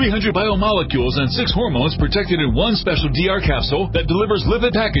 provides 300 biomolecules and 6 hormones protected in one special DR capsule that delivers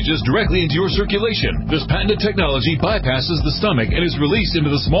lipid packages directly into your circulation. This patented technology bypasses the stomach and is released into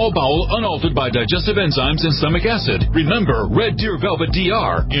the small bowel unaltered by digestive enzymes and stomach acid. Remember, Red Deer Velvet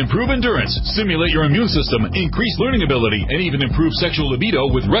DR. Improve endurance, stimulate your immune system, increase learning ability, and even improve sexual libido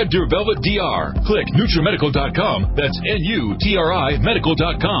with Red Deer Velvet DR. Click NutriMedical.com, that's NUTRI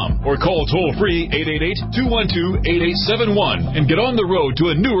medical.com, or call toll-free 888-212-8871 and get on the road to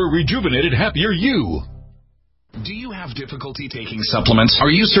a newer, rejuvenated, happier you. Do you have difficulty taking supplements? Are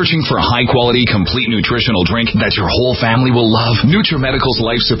you searching for a high-quality, complete nutritional drink that your whole family will love? NutriMedical's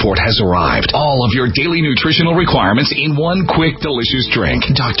Life Support has arrived. All of your daily nutritional requirements in one quick, delicious drink.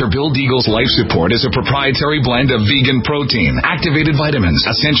 Dr. Bill Deagle's Life Support is a proprietary blend of vegan protein, activated vitamins,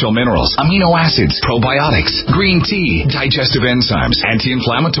 essential minerals, amino acids, probiotics, green tea, digestive enzymes,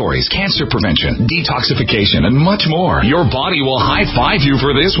 anti-inflammatories, cancer prevention, detoxification, and much more. Your body will high-five you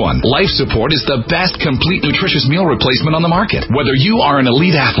for this one. Life Support is the best complete nutritious meal replacement on the market. Whether you are an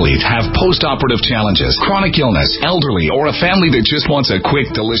elite athlete, have post-operative challenges, chronic illness, elderly, or a family that just wants a quick,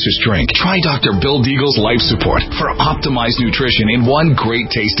 delicious drink, try Dr. Bill Deagle's Life Support for optimized nutrition in one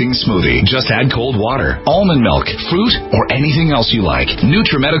great tasting smoothie. Just add cold water, almond milk, fruit, or anything else you like.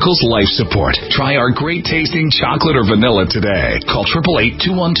 NutriMedical's Life Support. Try our great tasting chocolate or vanilla today. Call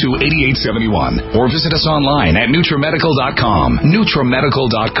 888-212-8871 or visit us online at NutriMedical.com.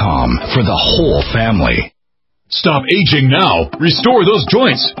 NutriMedical.com for the whole family. Stop aging now. Restore those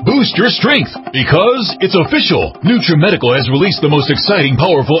joints. Boost your strength. Because it's official. NutriMedical has released the most exciting,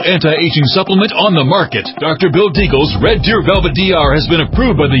 powerful anti-aging supplement on the market. Dr. Bill Deagle's Red Deer Velvet DR has been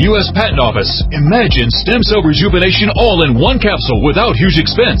approved by the U.S. Patent Office. Imagine stem cell rejuvenation all in one capsule without huge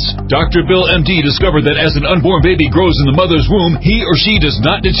expense. Dr. Bill MD discovered that as an unborn baby grows in the mother's womb, he or she does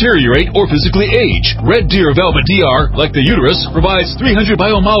not deteriorate or physically age. Red Deer Velvet DR, like the uterus, provides 300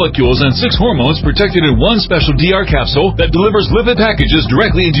 biomolecules and 6 hormones protected in one special DR capsule that delivers lipid packages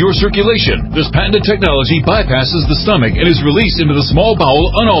directly into your circulation. This patented technology bypasses the stomach and is released into the small bowel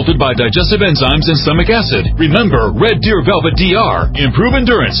unaltered by digestive enzymes and stomach acid. Remember, Red Deer Velvet DR. Improve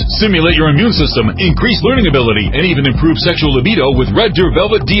endurance, stimulate your immune system, increase learning ability, and even improve sexual libido with Red Deer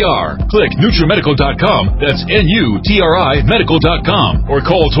Velvet DR. Click NutriMedical.com, that's NutriMedical.com, or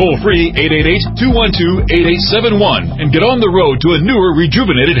call toll-free 888-212-8871 and get on the road to a newer,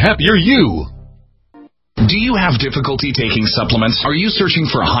 rejuvenated, happier you. Do you have difficulty taking supplements? Are you searching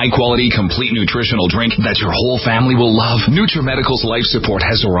for a high-quality, complete nutritional drink that your whole family will love? NutriMedical's Life Support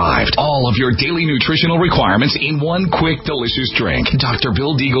has arrived. All of your daily nutritional requirements in one quick, delicious drink. Dr.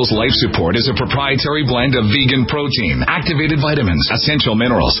 Bill Deagle's Life Support is a proprietary blend of vegan protein, activated vitamins, essential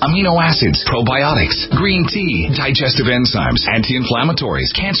minerals, amino acids, probiotics, green tea, digestive enzymes,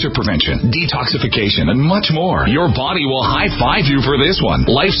 anti-inflammatories, cancer prevention, detoxification, and much more. Your body will high-five you for this one.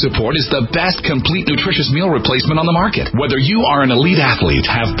 Life Support is the best complete nutritious meal replacement on the market. Whether you are an elite athlete,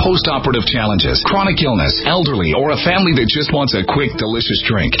 have post-operative challenges, chronic illness, elderly, or a family that just wants a quick, delicious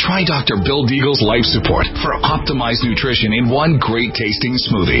drink, try Dr. Bill Deagle's Life Support for optimized nutrition in one great tasting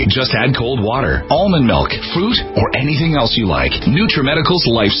smoothie. Just add cold water, almond milk, fruit, or anything else you like. NutriMedical's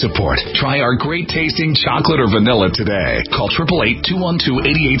Life Support. Try our great tasting chocolate or vanilla today. Call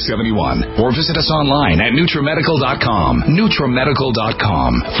 888-212-8871 or visit us online at NutriMedical.com.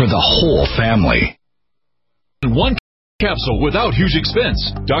 NutriMedical.com for the whole family. One capsule without huge expense.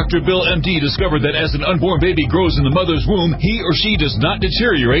 Dr. Bill MD discovered that as an unborn baby grows in the mother's womb, he or she does not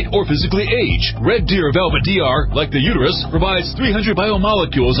deteriorate or physically age. Red Deer Velvet DR, like the uterus, provides 300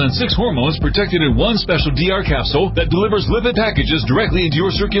 biomolecules and 6 hormones protected in one special DR capsule that delivers lipid packages directly into your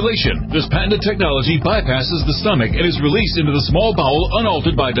circulation. This patented technology bypasses the stomach and is released into the small bowel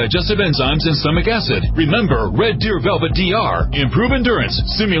unaltered by digestive enzymes and stomach acid. Remember, Red Deer Velvet DR. Improve endurance,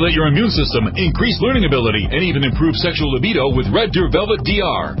 stimulate your immune system, increase learning ability, and even improve sexual libido with Red Deer Velvet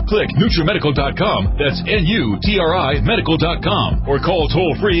DR. Click NutriMedical.com, that's NutriMedical.com, or call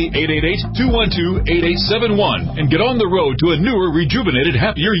toll-free 888-212-8871 and get on the road to a newer, rejuvenated,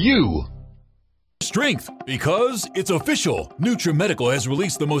 happier you. Strength, because it's official. NutriMedical has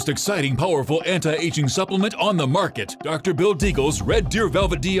released the most exciting, powerful anti-aging supplement on the market. Dr. Bill Deagle's Red Deer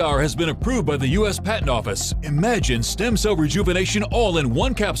Velvet DR has been approved by the U.S. Patent Office. Imagine stem cell rejuvenation all in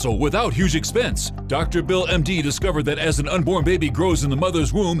one capsule without huge expense. Dr. Bill MD discovered that as an unborn baby grows in the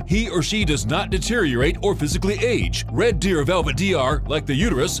mother's womb, he or she does not deteriorate or physically age. Red Deer Velvet DR, like the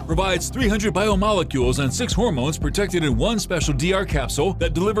uterus, provides 300 biomolecules and 6 hormones protected in one special DR capsule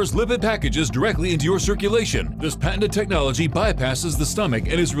that delivers lipid packages directly into your circulation. This patented technology bypasses the stomach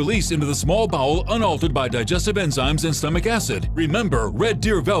and is released into the small bowel unaltered by digestive enzymes and stomach acid. Remember, Red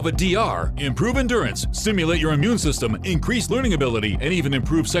Deer Velvet DR. Improve endurance, stimulate your immune system, increase learning ability, and even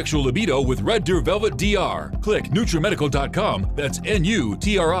improve sexual libido with Red Deer Velvet DR. Click NutriMedical.com, that's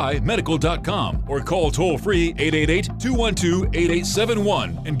NutriMedical.com, or call toll-free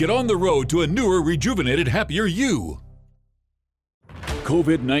 888-212-8871 and get on the road to a newer, rejuvenated, happier you.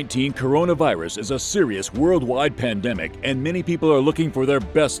 COVID-19 coronavirus is a serious worldwide pandemic, and many people are looking for their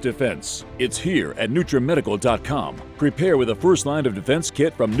best defense. It's here at NutriMedical.com. Prepare with a first line of defense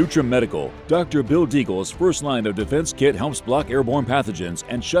kit from NutriMedical. Dr. Bill Deagle's first line of defense kit helps block airborne pathogens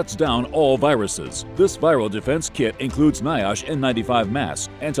and shuts down all viruses. This viral defense kit includes NIOSH N95 masks,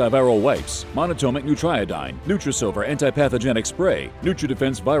 antiviral wipes, monatomic Nutriodine, Nutrisilver antipathogenic spray,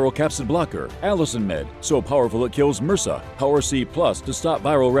 NutriDefense viral capsid blocker, AtoZNutriMed, so powerful it kills MRSA, Power C Plus to stop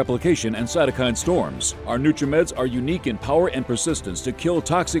viral replication and cytokine storms. Our NutriMeds are unique in power and persistence to kill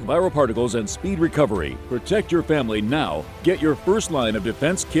toxic viral particles and speed recovery. Protect your family now. Get your first line of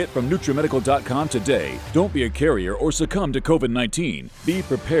defense kit from NutriMedical.com today. Don't be a carrier or succumb to COVID-19. Be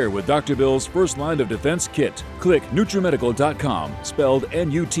prepared with Dr. Bill's first line of defense kit. Click NutriMedical.com, spelled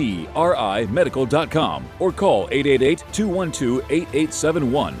NutriMedical.com, or call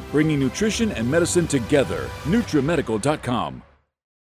 888-212-8871, bringing nutrition and medicine together. NutriMedical.com.